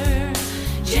endure.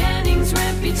 Jennings'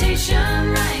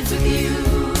 reputation, right?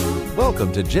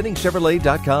 Welcome to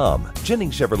JenningsChevrolet.com.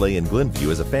 Jennings Chevrolet in Glenview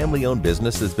is a family-owned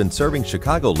business that's been serving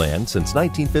Chicagoland since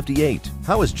 1958.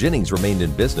 How has Jennings remained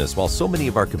in business while so many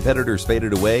of our competitors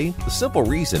faded away? The simple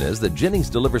reason is that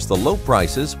Jennings delivers the low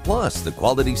prices plus the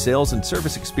quality sales and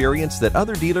service experience that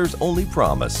other dealers only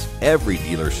promise. Every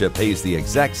dealership pays the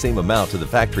exact same amount to the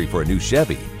factory for a new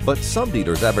Chevy, but some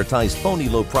dealers advertise phony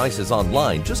low prices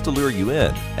online just to lure you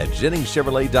in. At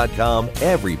JenningsChevrolet.com,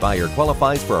 every buyer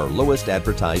qualifies for our lowest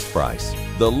advertised price.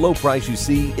 The low price you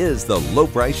see is the low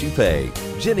price you pay.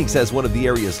 Jennings has one of the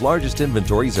area's largest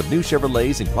inventories of new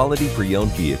Chevrolets and quality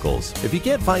pre-owned vehicles. If you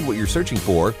can't find what you're searching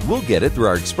for, we'll get it through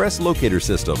our express locator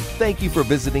system. Thank you for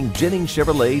visiting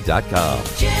JenningsChevrolet.com.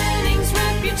 Jennings'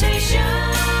 reputation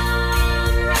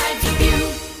rides with you.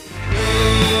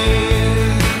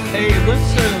 Hey,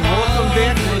 listen, welcome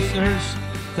back, listeners.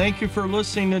 Thank you for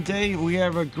listening today. We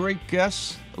have a great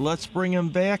guest. Let's bring him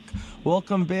back.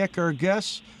 Welcome back, our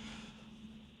guest,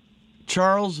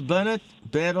 Charles Bennett,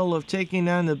 Battle of Taking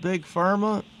on the Big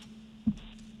Pharma.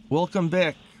 Welcome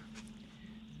back.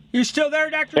 You still there,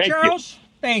 Dr. Thank Charles?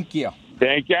 Thank you.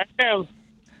 Thank you. I am.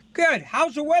 Good.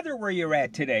 How's the weather where you're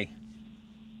at today?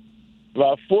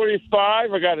 About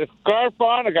 45. I got a scarf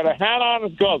on. I got a hat on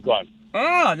and gloves on.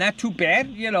 Oh, not too bad.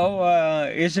 You know,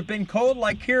 has it been cold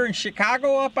like here in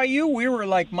Chicago up by you? We were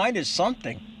like minus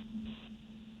something.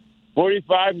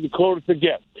 45 is the coldest it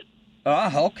gets.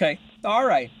 Okay. All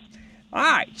right.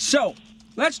 So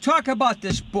let's talk about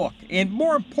this book. And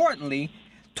more importantly,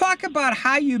 talk about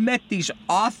how you met these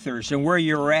authors and where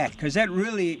you're at, because that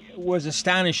really was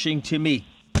astonishing to me.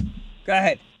 Go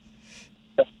ahead.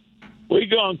 We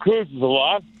go on cruises a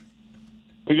lot.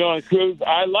 We go on a cruise.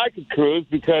 I like a cruise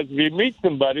because if you meet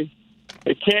somebody,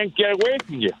 they can't get away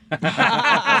from you.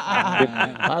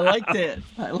 I like that.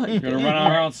 You're going to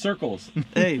run around circles.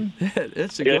 Hey,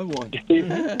 that's a good one.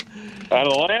 On a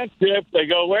land trip, they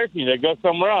go away from you. They go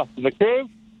somewhere else. On the cruise,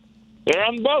 they're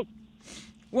on the boat.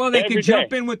 Well, they Every can jump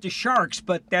day. in with the sharks,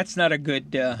 but that's not a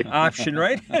good option,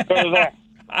 right? So that.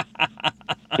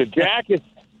 So Jack is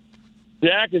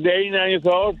 89 years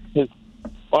old. His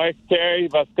wife, Terry,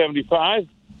 about 75.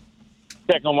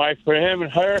 Second wife for him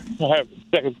and her. I have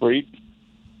a second for each.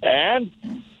 And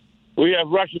we have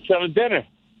Russian Sunday dinner.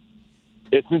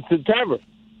 It's in September.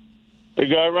 We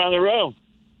go around the room.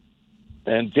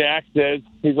 And Jack says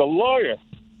he's a lawyer.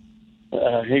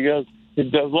 He goes, he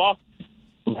does law.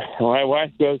 My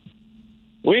wife goes,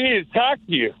 we need to talk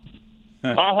to you.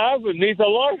 My husband needs a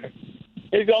lawyer.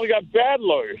 He's only got bad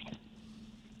lawyers.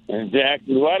 And Jack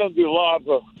says, well, I don't do law,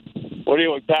 but what do you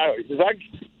want to talk about? He says,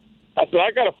 I said,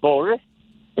 I got a folder.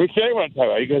 Let me tell you what I'm talking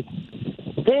about. He goes,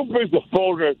 who brings a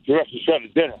folder to Russian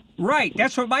Sunday dinner? Right,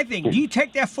 that's what my thing. Do you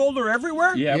take that folder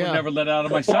everywhere? Yeah, I would never let it out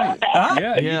of my sight.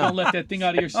 Yeah, you don't let that thing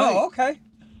out of your sight. Oh, okay.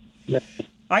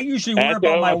 I usually worry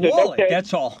about my wallet,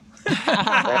 that's all.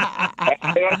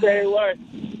 I'll tell you what.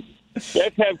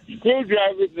 Let's have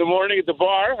screwdrivers in the morning at the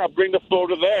bar. I'll bring the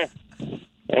folder there,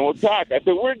 and we'll talk. I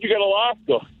said, where'd you go to law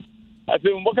school? I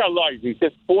said, what kind of law? He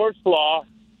said, sports law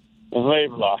and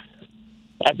labor law.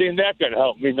 I think that's going to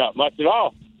help me not much at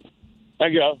all. I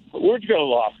go, where'd you go to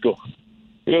law school?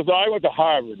 He goes, I went to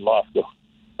Harvard Law School.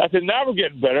 I said, now we're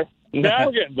getting better. Now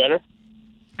we're getting better.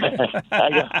 I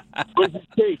go, where'd you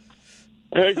teach?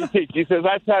 Where'd you teach? He says,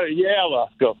 I taught at Yale Law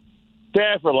School,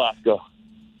 Stanford Law School,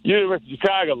 University of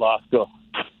Chicago Law School,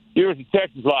 University of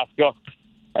Texas Law School,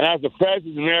 and I was the president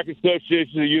of the American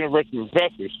Association of University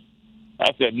Professors.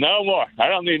 I said, no more. I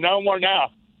don't need no more now.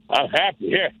 I'm happy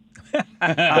here.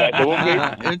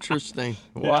 Interesting.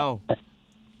 Wow.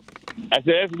 I said,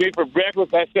 that's me for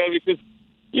breakfast. I said, he says,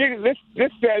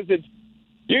 this says that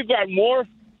you got more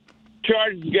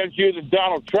charges against you than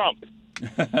Donald Trump in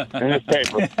this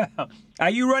paper. Are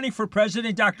you running for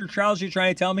president, Dr. Charles, you're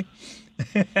trying to tell me?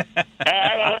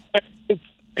 I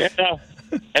don't know.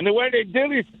 And the way they do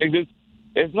these things,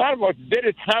 it's not about you did,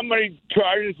 it's how many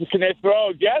charges can they throw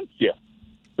against you.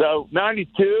 So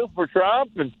 92 for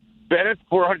Trump and Bennett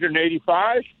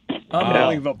 485.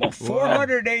 Unbelievable.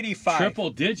 485. Triple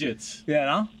digits. You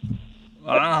know?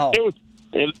 Wow.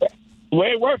 The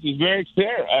way it works is very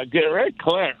clear. Very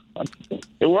clear.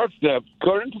 It works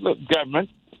according to the government.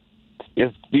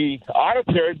 If the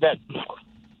auditor, that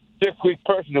 6-week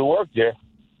person who worked there,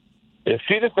 if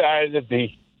she decided that the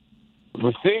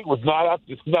receipt was not up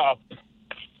to snuff,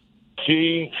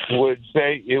 she would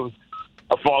say it was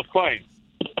a false claim.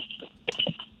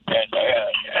 And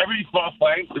every false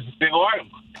claim is a single item.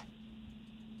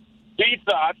 She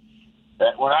thought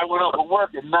that when I went over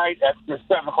work at night after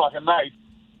 7 o'clock at night,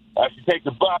 I should take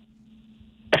the bus,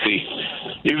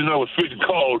 even though it was freezing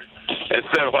cold at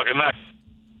 7 o'clock at night.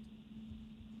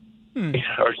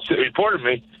 or reported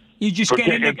me. You just for get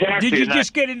in the, taking a taxi did you and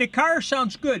just get in the car?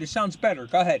 Sounds good. It sounds better.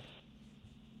 Go ahead.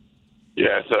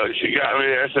 Yeah, so she got me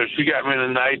there. So she got me in the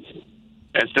night,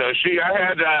 and so I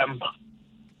had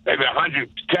maybe 100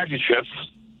 taxi trips.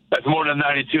 That's more than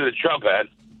 92 that Trump had.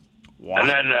 Wow. And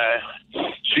then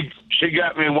she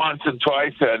got me once and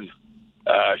twice, and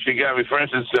she got me, for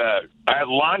instance, I had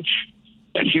lunch,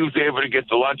 and she was able to get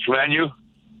the lunch menu,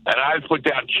 and I put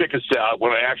down chicken salad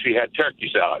when I actually had turkey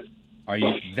salad. Are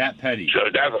you that petty? So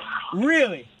that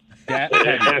Really? That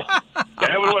petty.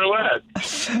 that was what it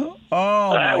was.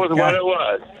 Oh, that was what it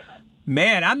was.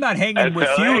 Man, I'm not hanging with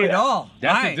you at all.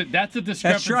 That's a discrepancy.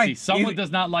 That's right. Someone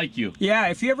does not like you. Yeah,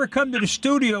 if you ever come to the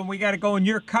studio and we got to go in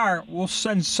your car, we'll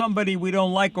send somebody we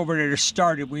don't like over there to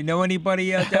start it. We know anybody,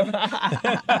 Devin?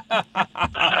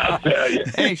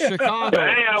 Hey, Chicago. But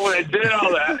anyhow, when they did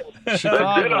all that,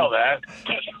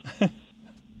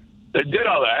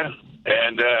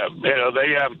 and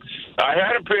I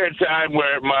had a period of time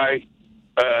where my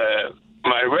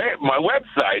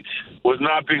website was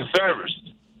not being serviced.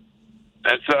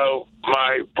 And so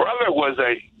my brother was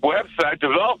a website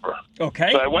developer.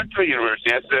 Okay. So I went to the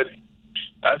university.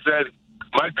 I said,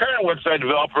 my current website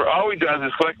developer, all he does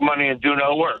is collect money and do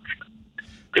no work.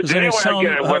 Because anyway, I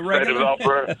get a website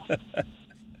developer.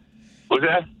 What's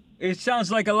that? It sounds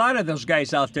like a lot of those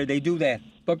guys out there, they do that.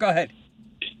 But go ahead.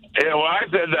 Yeah, well, I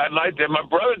said I'd like to have my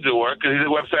brother do work because he's a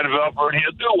website developer and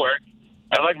he'll do work.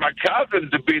 I'd like my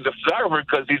cousin to be the photographer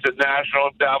because he's a National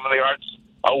Endowment of the Arts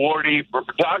awardee for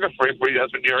photography, but he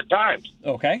does the New York Times.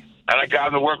 Okay. And I got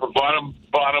him to work with bottom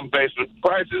basement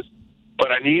prices,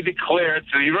 but I need to clear it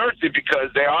to the university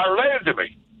because they are related to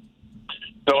me.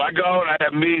 So I go and I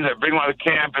have meetings. I bring them on the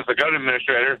campus. I go to the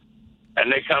administrator,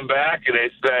 and they come back and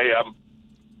they say,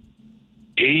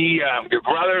 your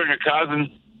brother and your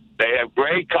cousin, they have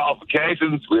great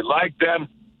qualifications. We like them.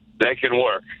 They can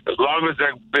work as long as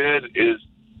their bid is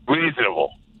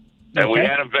reasonable. And we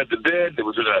had them vet the bid. It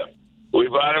was we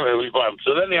bought them and we bought them.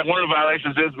 So then one of the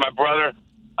violations is my brother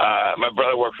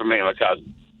worked for me and my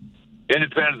cousin.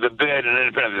 Independent of the bid and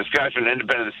independent of the discussion,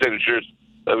 independent of the signatures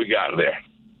that we got there.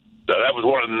 So that was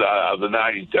one of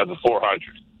the 400.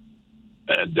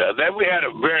 And then we had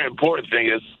a very important thing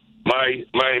is my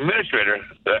administrator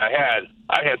that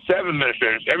I had 7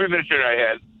 administrators. Every administrator I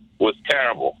had was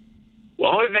terrible. The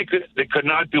only thing they could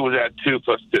not do was add 2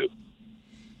 plus 2.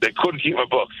 They couldn't keep my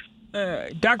books.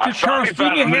 Dr. Charles,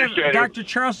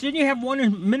 didn't you have one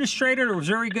administrator that was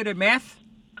very good at math?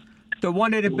 The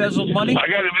one that embezzled money? I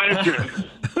got an administrator.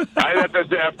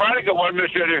 I finally got one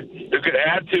administrator who could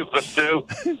add 2 plus 2,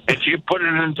 and she put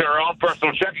it into her own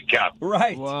personal checking account.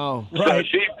 Right. Wow. Right.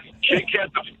 So she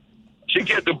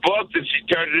kept the books and she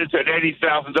turned it into an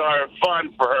 $80,000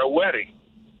 fund for her wedding.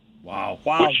 Wow.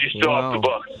 Which she still has the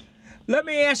books. Let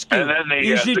me ask you,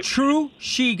 is it true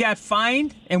she got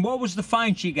fined? And what was the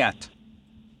fine she got?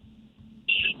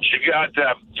 She got,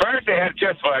 first they had to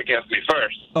testify against me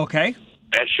first. Okay.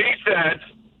 And she said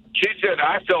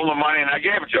I stole the money and I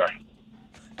gave it to her.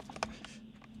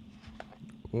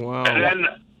 Wow. And then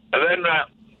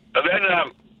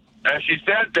she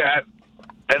said that,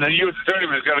 and the U.S. attorney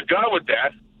was going to go with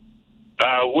that.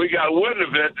 We got wind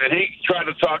of it, and he tried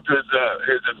to talk to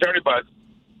his attorney about it.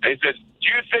 And he said, do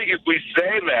you think if we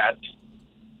say that,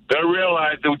 they'll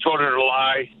realize that we told her to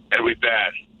lie and we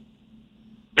bad?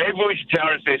 Maybe we should tell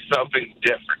her to say something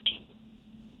different.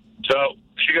 So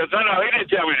she goes, no, he didn't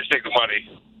tell me to take the money.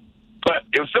 But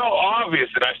it was so obvious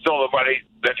that I stole the money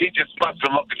that he just must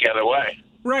have looked the other way.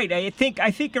 Right. I think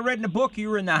I read in the book you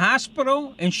were in the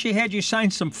hospital, and she had you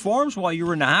sign some forms while you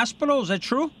were in the hospital. Is that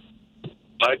true?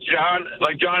 Like John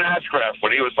Ashcraft,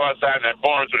 when he was signing that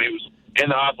forms when he was in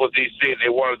the hospital at D.C. and they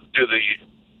wanted to do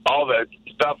all the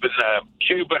stuff in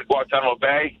Cuba and Guantanamo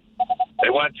Bay. They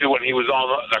went to when he was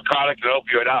on narcotic and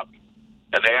opioid up,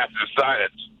 and they asked him to sign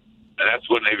it. And that's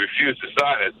when they refused to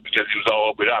sign it because he was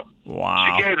all opioid up. Wow.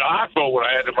 She came to the hospital when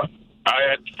I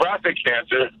had prostate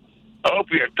cancer,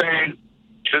 opioid pain.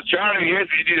 She says, Charlie, here's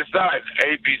what you need to sign,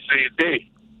 A, B, C, and D.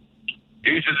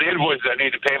 These are the invoices I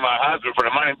need to pay my husband for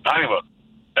the honeymoon.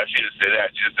 She didn't say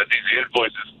that. She just said these are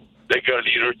invoices. They go to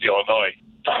the University of Illinois.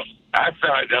 I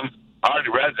signed them. I already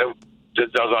read them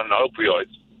since I was on the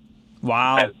opioids.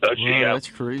 Wow. And so That's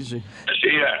crazy.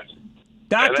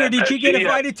 Doctor, did you get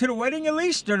invited to the wedding at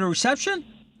least, or the reception?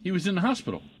 He was in the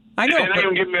hospital. I know. They didn't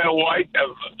even give me a white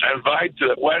invite to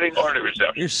the wedding or the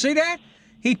reception. You see that?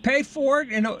 He paid for it,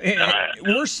 and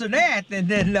worse than that. And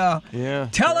then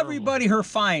tell everybody her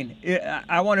fine.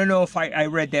 I want to know if I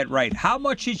read that right. How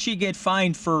much did she get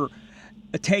fined for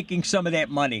taking some of that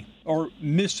money or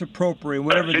misappropriating,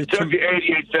 whatever she took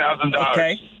 $88,000.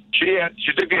 Okay. She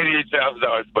took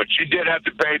 $88,000, but she did have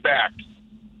to pay back.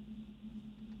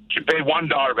 She paid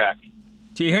 $1 back.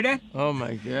 Do you hear that? Oh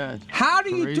my God. How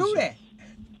do you Crazy. do that?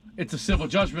 It's a civil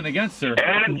judgment against her.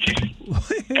 And she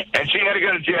had to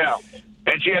go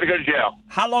to jail.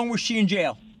 How long was she in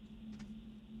jail?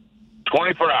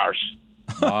 24 hours.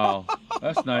 Wow,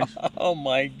 that's nice. Oh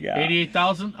my God.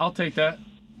 88,000. I'll take that.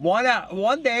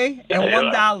 One day and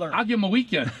 $1. I'll give them a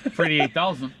weekend for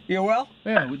 88,000. You will?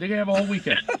 Yeah, they can have a whole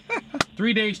weekend.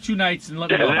 3 days, 2 nights, and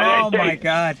let me know. Oh my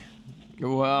God.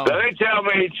 Wow. So they tell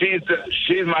me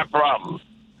she's my problem.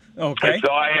 Okay. And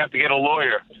so I have to get a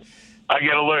lawyer. I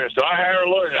get a lawyer. So I hire a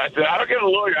lawyer. I said, I don't get a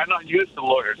lawyer. I'm not used to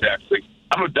lawyers, actually.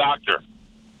 I'm a doctor.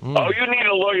 Oh, you need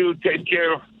a lawyer who takes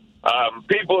care of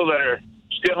people that are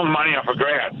stealing money off of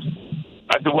grants.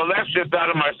 I said, well, that's just out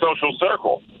of my social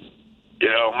circle. You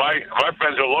know, my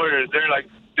friends are lawyers. They're like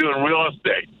doing real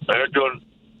estate. They're doing.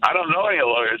 I don't know any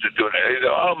lawyers that are doing it. They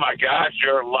go, oh my gosh,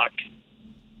 you're lucky.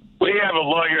 We have a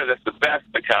lawyer that's the best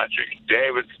in the country,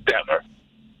 David Stetler,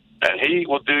 and he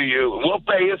will do you. We'll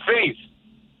pay his fees.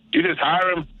 You just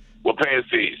hire him. We'll pay his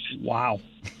fees. Wow.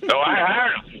 So I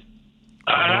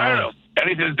hired him. And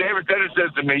he says, David Stetler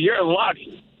says to me, you're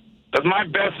lucky. Because my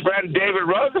best friend, David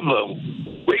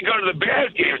Rosenblum, we go to the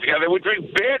Bears games together. We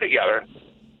drink beer together.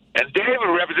 And David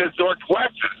represents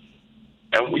Northwestern.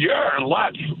 And you're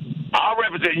lucky. I'll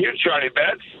represent you, Charlie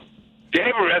Betts.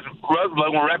 David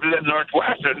Rosenblum will represent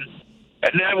Northwestern.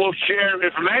 And then we'll share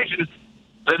information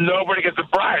that nobody gets a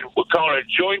bribe. We'll call it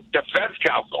a joint defense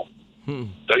council.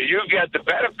 So you get the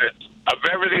benefit of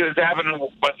everything that's happening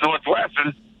with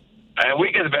Northwestern, and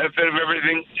we get the benefit of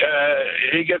everything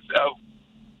he gets.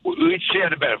 We share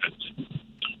the benefits.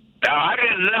 Now, I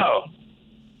didn't know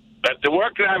that the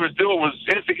work that I was doing was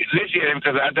initiated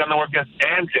because I'd done the work against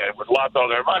Amgen, which lost all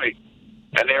their money,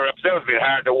 and they were upset with me and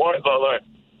hired the lawyer.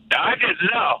 Now, I didn't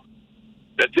know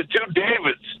that the two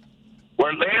Davids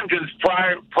were Amgen's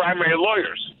primary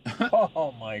lawyers.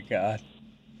 Oh my God.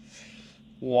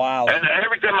 Wow. And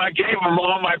every time I gave them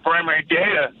all my primary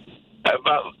data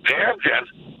about the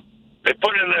Amgen, they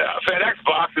put it in the FedEx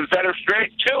box and sent it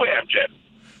straight to Amgen.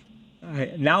 All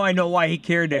right, now I know why he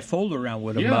carried that folder around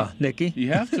with him, Nikki.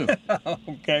 You have to.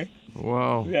 Okay.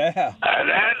 Wow. Yeah. And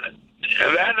then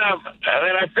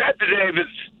I said to David,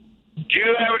 do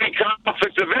you have any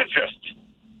conflicts of interest?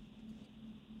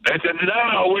 They said,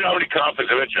 no, we don't have any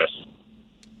conflicts of interest.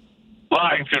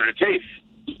 Lying through their teeth.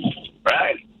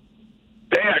 Right?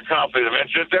 They had conflict of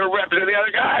interest. They were representing the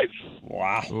other guys.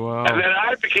 Wow. And then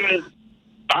I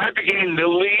became the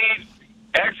lead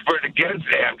expert against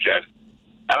Amgen.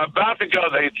 I'm about to go.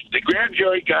 The grand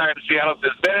jury guy in Seattle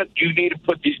says, Bennett, you need to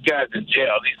put these guys in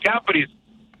jail. These companies,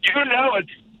 you know it.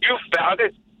 You found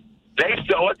it. They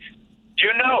saw it.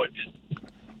 You know it.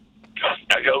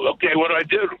 I go, okay, what do I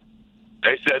do?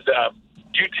 They said,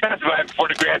 you testify before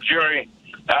the grand jury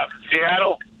out in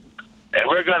Seattle, and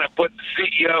we're going to put the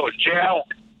CEO in jail.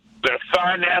 We're going to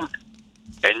fine them,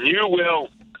 and you will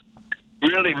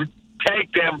really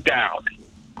take them down.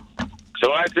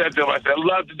 So I said to him, I'd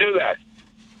love to do that.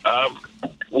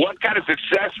 What kind of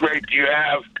success rate do you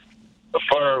have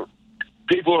for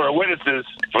people who are witnesses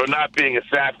for not being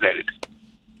assassinated?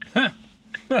 And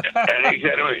he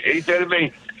said to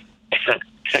me,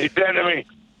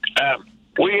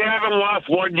 we haven't lost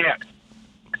one yet.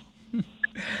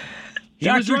 He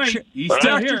was right. He's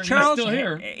still here. Dr. Charles, He's still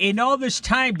here. In all this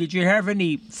time, did you have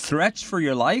any threats for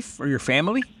your life or your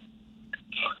family?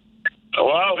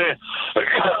 Well, as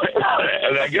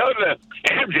I go to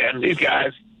Amgen, these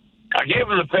guys, I gave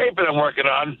them the paper I'm working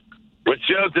on, which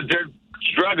shows that their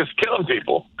drug is killing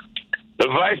people. The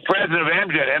vice president of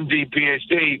Amgen, MD,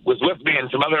 PhD, was with me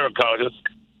and some other oncologists.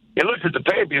 He looked at the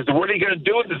paper. He said, what are you going to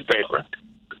do with this paper?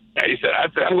 And he said,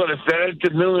 I'm going to send it to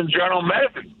New England Journal of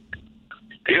Medicine.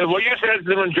 He goes, well, you send it to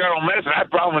New England Journal of Medicine. I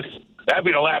promise that'd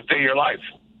be the last day of your life.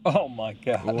 Oh, my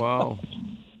God. Wow.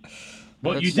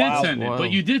 But you did send it.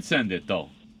 But you did send it, though.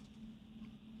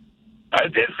 I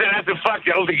did send it. I said, fuck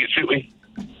you. I don't think you shoot me.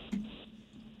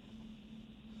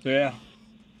 Yeah.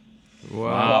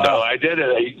 Wow. So I did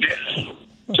it.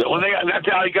 So when that's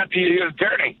how he got the U.S.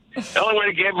 attorney. The only way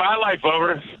to get my life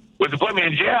over was to put me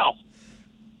in jail.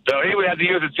 So he would have the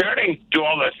U.S. attorney do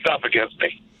all that stuff against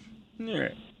me. All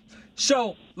right.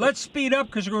 So let's speed up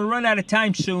because we're going to run out of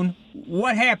time soon.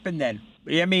 What happened then?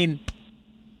 I mean,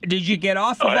 did you get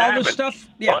off of all this stuff?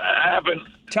 Yeah. What happened?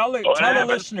 Tell the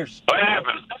listeners. What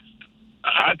happened?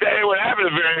 I'll tell you what happened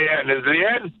at the very end. At the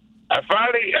end, I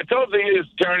told the U.S.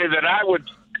 attorney that I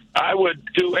would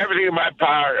do everything in my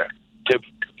power to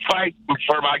fight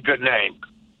for my good name.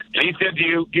 And he said to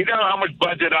you know how much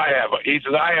budget I have? He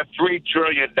says, I have $3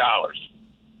 trillion.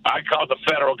 I call the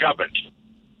federal government.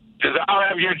 Because I'll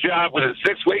have your job within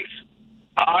 6 weeks.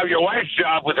 I'll have your wife's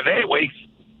job within 8 weeks.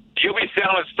 You'll be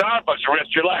selling Starbucks the rest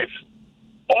of your life.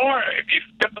 Or if you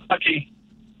get lucky,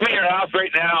 come in your house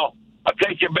right now. I'll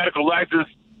take your medical license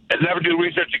and never do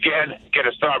research again. Get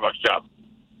a Starbucks job.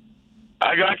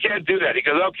 I go, I can't do that. He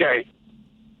goes, okay,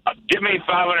 give me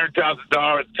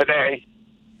 $500,000 today.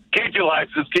 Keep your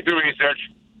license, keep your research,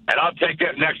 and I'll take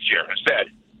that next year instead.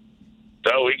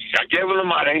 So I gave him the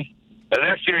money. The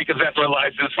next year he comes after my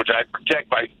license, which I protect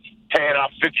by paying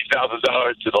off $50,000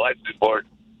 to the licensing board.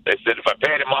 They said if I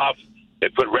paid him off, they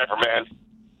put reprimand.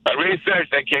 I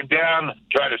researched. They came down,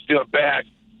 tried to steal it back.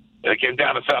 They came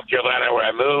down to South Carolina where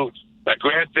I moved. My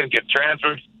grants didn't get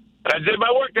transferred. And I did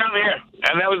my work down here,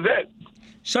 and that was it.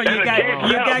 So you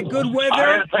got good weather.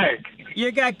 I had to pay.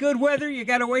 You got good weather. You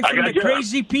got away from the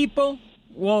crazy people.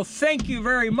 Well, thank you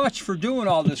very much for doing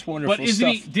all this wonderful But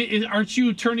stuff. aren't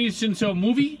you turning this into a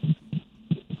movie?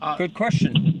 Good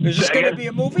question. Is this going to be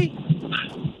a movie?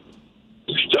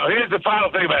 So here's the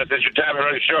final thing about it, since your time is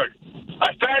really short.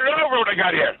 I started over when I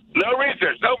got here. No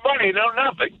research, no money, no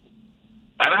nothing.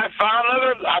 And I found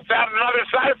another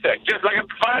side effect, just like I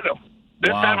could find them.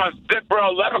 This time I was sick for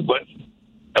 11 months.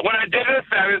 And when I did this,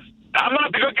 I'm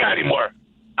not the good guy anymore.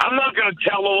 I'm not going to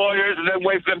tell the lawyers and then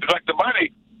wait for them to collect the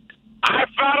money. I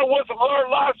found a whistleblower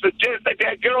lawsuit just like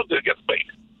that girl did against me.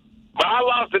 My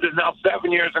lawsuit is now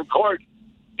 7 years in court,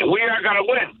 and we are going to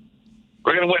win.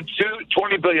 We're going to win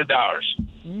 $20 billion.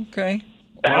 Okay.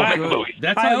 That'll make a movie.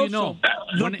 That's how you know.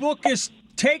 So. The book is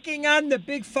Taking on the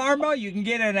Big Pharma. You can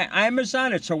get it on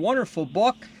Amazon. It's a wonderful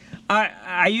book.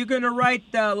 Are you going to write,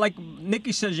 like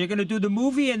Nikki says, you're going to do the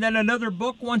movie and then another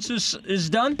book once this is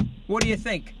done? What do you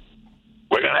think?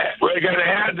 We're gonna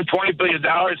add the $20 billion.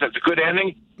 That's a good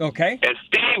ending. Okay. And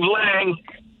Steve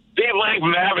Lang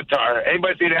from Avatar.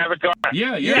 Anybody seen Avatar?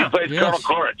 Yeah. He plays Colonel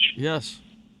Courage. Yes.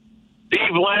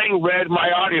 Steve Lang read my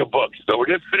audiobook, so we're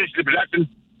just finishing the production.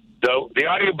 So the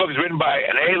audiobook is written by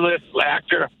an A-list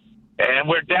actor, and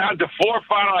we're down to 4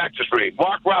 final actors for me: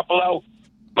 Mark Ruffalo,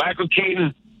 Michael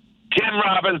Keaton, Tim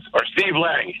Robbins, or Steve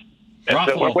Lang. And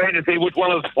so we're waiting to see which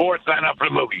one of those 4 sign up for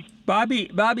the movie.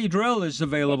 Bobby Drill is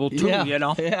available too, you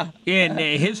know. Yeah. And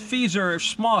his fees are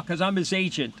small because I'm his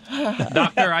agent.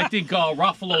 Doctor, I think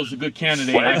Ruffalo's a good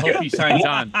candidate. I hope he signs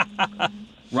on.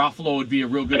 Ruffalo would be a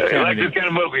real good I like candidate. this kind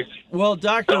of movies. Well,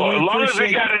 Doctor, So we as long as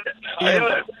they appreciate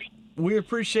got it, we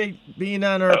appreciate being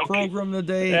on our program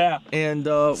today. Yeah. And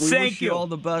we Thank wish you all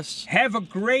the best. Have a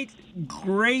great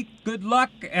good luck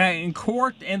in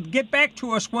court, and get back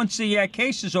to us once the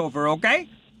case is over, okay?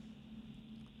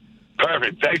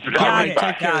 Perfect. Thanks for Got talking.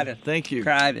 it. Got it. Thank you.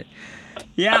 Got it.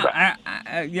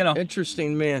 Yeah, you know.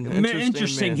 Interesting man.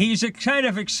 Interesting. Man. He's kind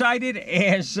of excited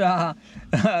as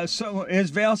so as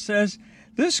Val says,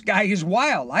 this guy is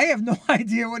wild. I have no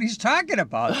idea what he's talking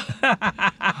about.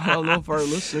 I don't know if our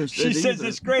listeners She did says either.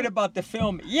 it's great about the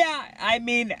film. Yeah, I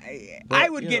mean, I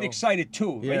would get excited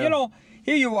too. Yeah. But, you know,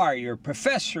 here you are, you're a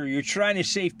professor, you're trying to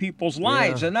save people's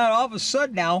lives, and now all of a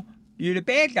sudden now you're the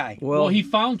bad guy. Well, he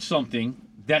found something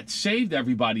that saved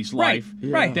everybody's Right,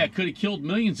 life, right. that could have killed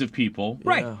millions of people,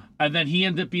 Right. and then he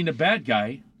ended up being a bad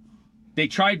guy. They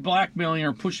tried blackmailing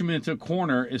or push him into a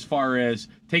corner as far as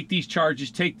take these charges,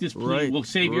 take this plea, Right, we'll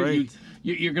save right.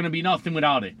 you're going to be nothing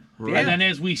without it. Right. And then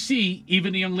as we see,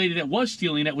 even the young lady that was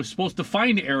stealing, that was supposed to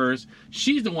find the errors,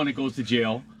 she's the one that goes to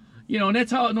jail. You know, and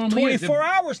that's how it normally 24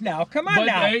 hours now. Come on But,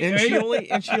 now. hey,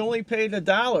 And she only paid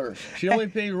 $1. She only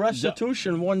paid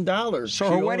restitution $1. So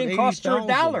her wedding cost her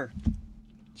 $1.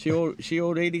 She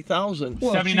owed 80,000.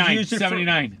 Well, 79.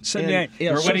 79. 79.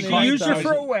 Yeah, Her wedding She cost used her for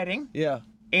a 79,000. wedding, Yeah.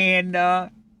 and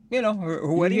you know her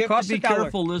wedding You have cost to be $1.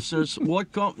 careful, listeners,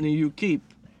 what company you keep.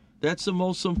 That's the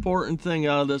most important thing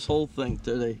out of this whole thing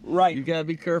today. Right. You got to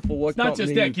be careful what It's not company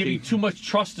just that, you giving keep. too much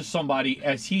trust to somebody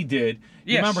as he did.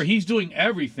 Yes. Remember, he's doing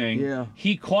everything. Yeah.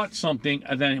 He caught something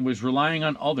and then was relying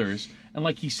on others. And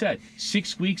like he said,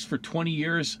 6 weeks for 20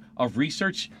 years of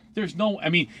research, there's no, I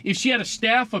mean, if she had a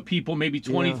staff of people, maybe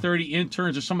 20, Yeah. 30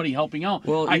 interns or somebody helping out,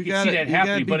 Well, I you could gotta, see that you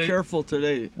happening. gotta be But careful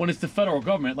today. when it's the federal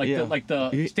government, like Yeah.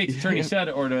 the state's attorney said,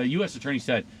 or the U.S. attorney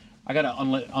said, I got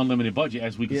an unlimited budget,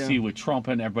 as we can Yeah. see with Trump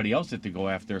and everybody else that they go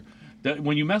after.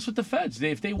 When you mess with the feds,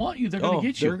 if they want you, they're going to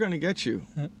get you. They're going to get you.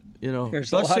 You know,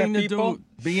 There's a best lot of thing to people- do,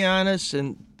 be honest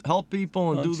and help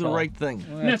people and do the all. right thing.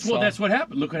 And that's what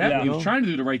happened. Look what happened. Yeah. He was trying to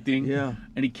do the right thing, Yeah.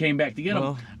 and he came back to get him.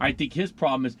 Well- I think his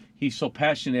problem is he's so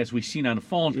passionate, as we've seen on the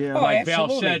phone. Yeah. Oh, Like Val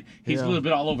absolutely. said, he's Yeah. a little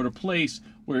bit all over the place.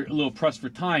 We're a little pressed for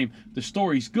time. The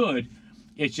story's good.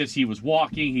 It's just he was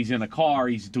walking. He's in a car.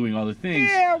 He's doing other things.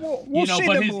 Yeah, we'll see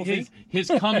but the movie. his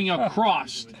coming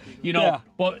across You know,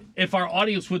 but if our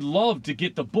audience would love to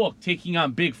get the book, Taking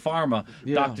on Big Pharma,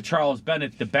 Dr. Charles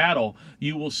Bennett, The Battle,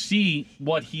 you will see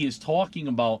what he is talking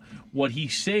about, what he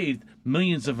saved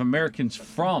millions of Americans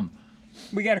from.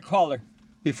 We got a caller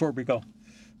before we go.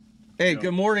 Hey,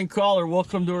 good morning, caller.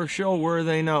 Welcome to our show. Where are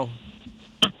they now?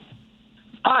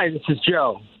 Hi, this is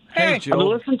Joe. Hey, Joe. I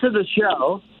was listening to the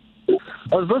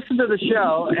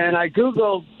show. And I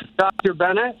Googled Dr.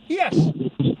 Bennett. Yes.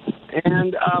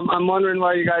 And I'm wondering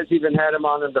why you guys even had him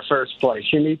on in the first place.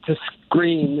 You need to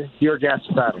screen your guests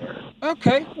better.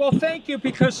 Okay, well, thank you,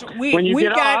 because we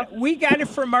got it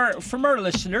from our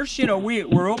listeners. You know,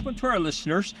 we're open to our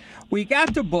listeners. We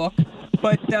got the book,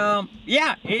 but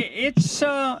it's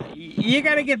you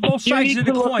got to get both sides of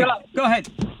the coin. Go ahead.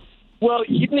 Well,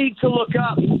 you need to look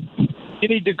up. You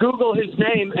need to Google his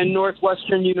name and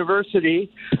Northwestern University,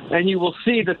 and you will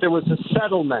see that there was a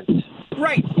settlement.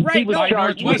 Right. He was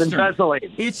charged with embezzling.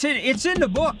 It's in the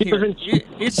book here.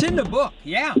 It's in the book.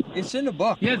 Yeah, it's in the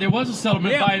book. Yeah, there was a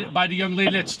settlement by the young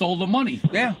lady that stole the money.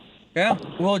 Yeah.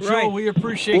 Well, Joe, we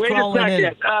appreciate calling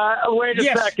in. Wait a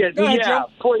second. Go ahead, yeah, Joe.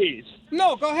 please.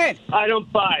 No, go ahead. I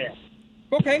don't buy it.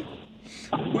 Okay.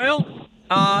 Well,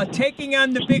 Taking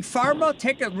on the Big Pharma,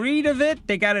 take a read of it.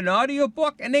 They got an audio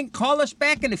book, and then call us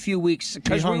back in a few weeks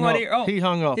because we want to hear. Oh, he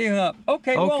hung up.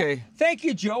 Okay. Well, thank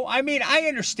you, Joe. I mean, I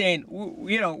understand.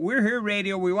 We're here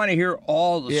radio. We want to hear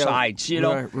all the sides.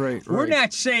 Right. We're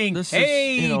not saying, this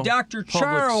hey, is, Dr.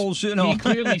 Charles. He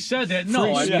clearly said that.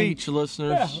 No, free speech,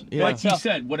 listeners. Yeah. Like he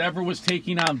said, whatever was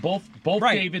taking on both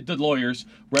David, the lawyers,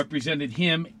 represented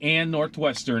him and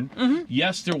Northwestern. Mm-hmm.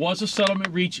 Yes, there was a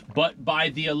settlement reached, but by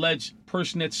the alleged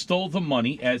person that stole the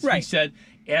money, as he said,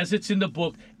 as it's in the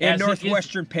book. And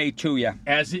Northwestern paid too, yeah.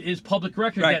 As it is public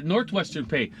record that Northwestern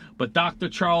paid. But Dr.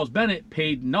 Charles Bennett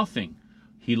paid nothing.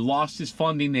 He lost his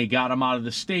funding. They got him out of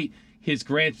the state. His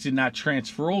grants did not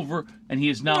transfer over, and he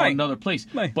is now in another place.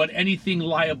 Right. But anything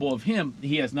liable of him,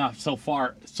 he has not so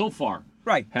far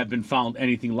have been found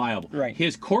anything liable. Right.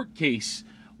 His court case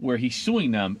where he's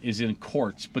suing them is in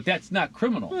courts, but that's not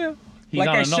criminal. Well, He's like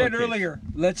on I another said case. earlier,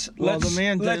 let's the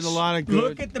man did a lot of good.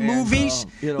 Look at the movies.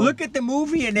 Look at the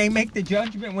movie, and they make the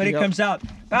judgment when it comes out.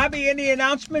 Bobby, any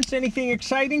announcements? Anything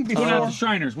exciting before? Going out to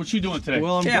Shriners. What you doing today?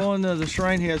 Well, I'm going to the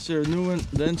Shrine. Has their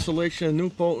the installation of new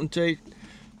potentate.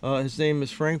 His name is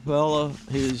Frank Bella.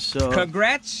 His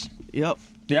congrats. Yep.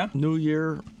 Yeah. New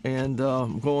Year, and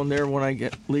I'm going there when I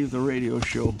leave the radio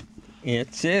show.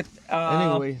 It's it.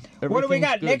 Anyway, what do we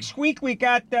got? good. Next week, we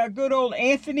got good old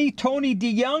Tony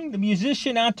DeYoung, the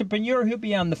musician, entrepreneur. He'll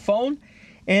be on the phone.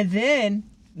 And then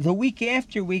the week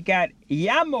after, we got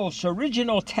Yamo's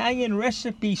original Italian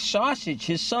recipe sausage.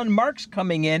 His son Mark's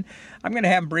coming in. I'm going to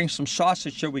have him bring some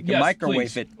sausage so we can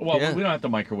microwave it. Well, we don't have to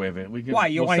microwave it. Why?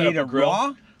 You want to eat it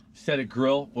raw? Set a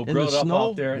grill. We'll In grill the it up snow?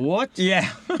 out there. What?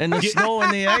 Yeah. And the snow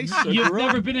and the ice? You've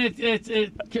never been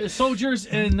at Soldiers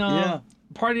and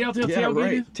party out there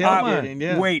tailgating?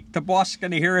 Tailgating, Wait, the boss is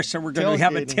going to hear us, and we're going to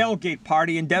have a tailgate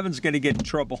party, and Devin's going to get in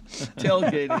trouble.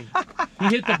 Tailgating.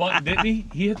 He hit the button, didn't he?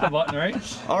 He hit the button, right?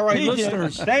 All right, He did.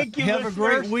 listeners. Thank you, Have listeners. a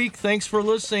great week. Thanks for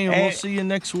listening, and we'll see you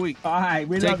next week. All right,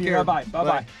 we Take love you. care. Bye-bye.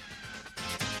 Bye-bye.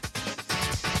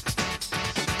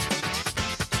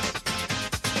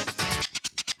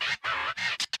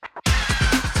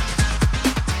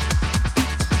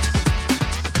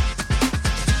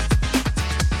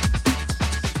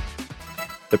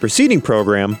 The preceding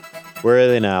program, Where Are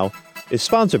They Now?, is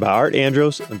sponsored by Art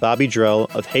Andros and Bobby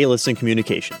Drell of Hey Listen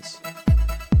Communications.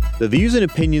 The views and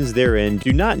opinions therein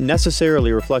do not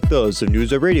necessarily reflect those of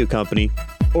News Web Radio Company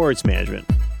or its management.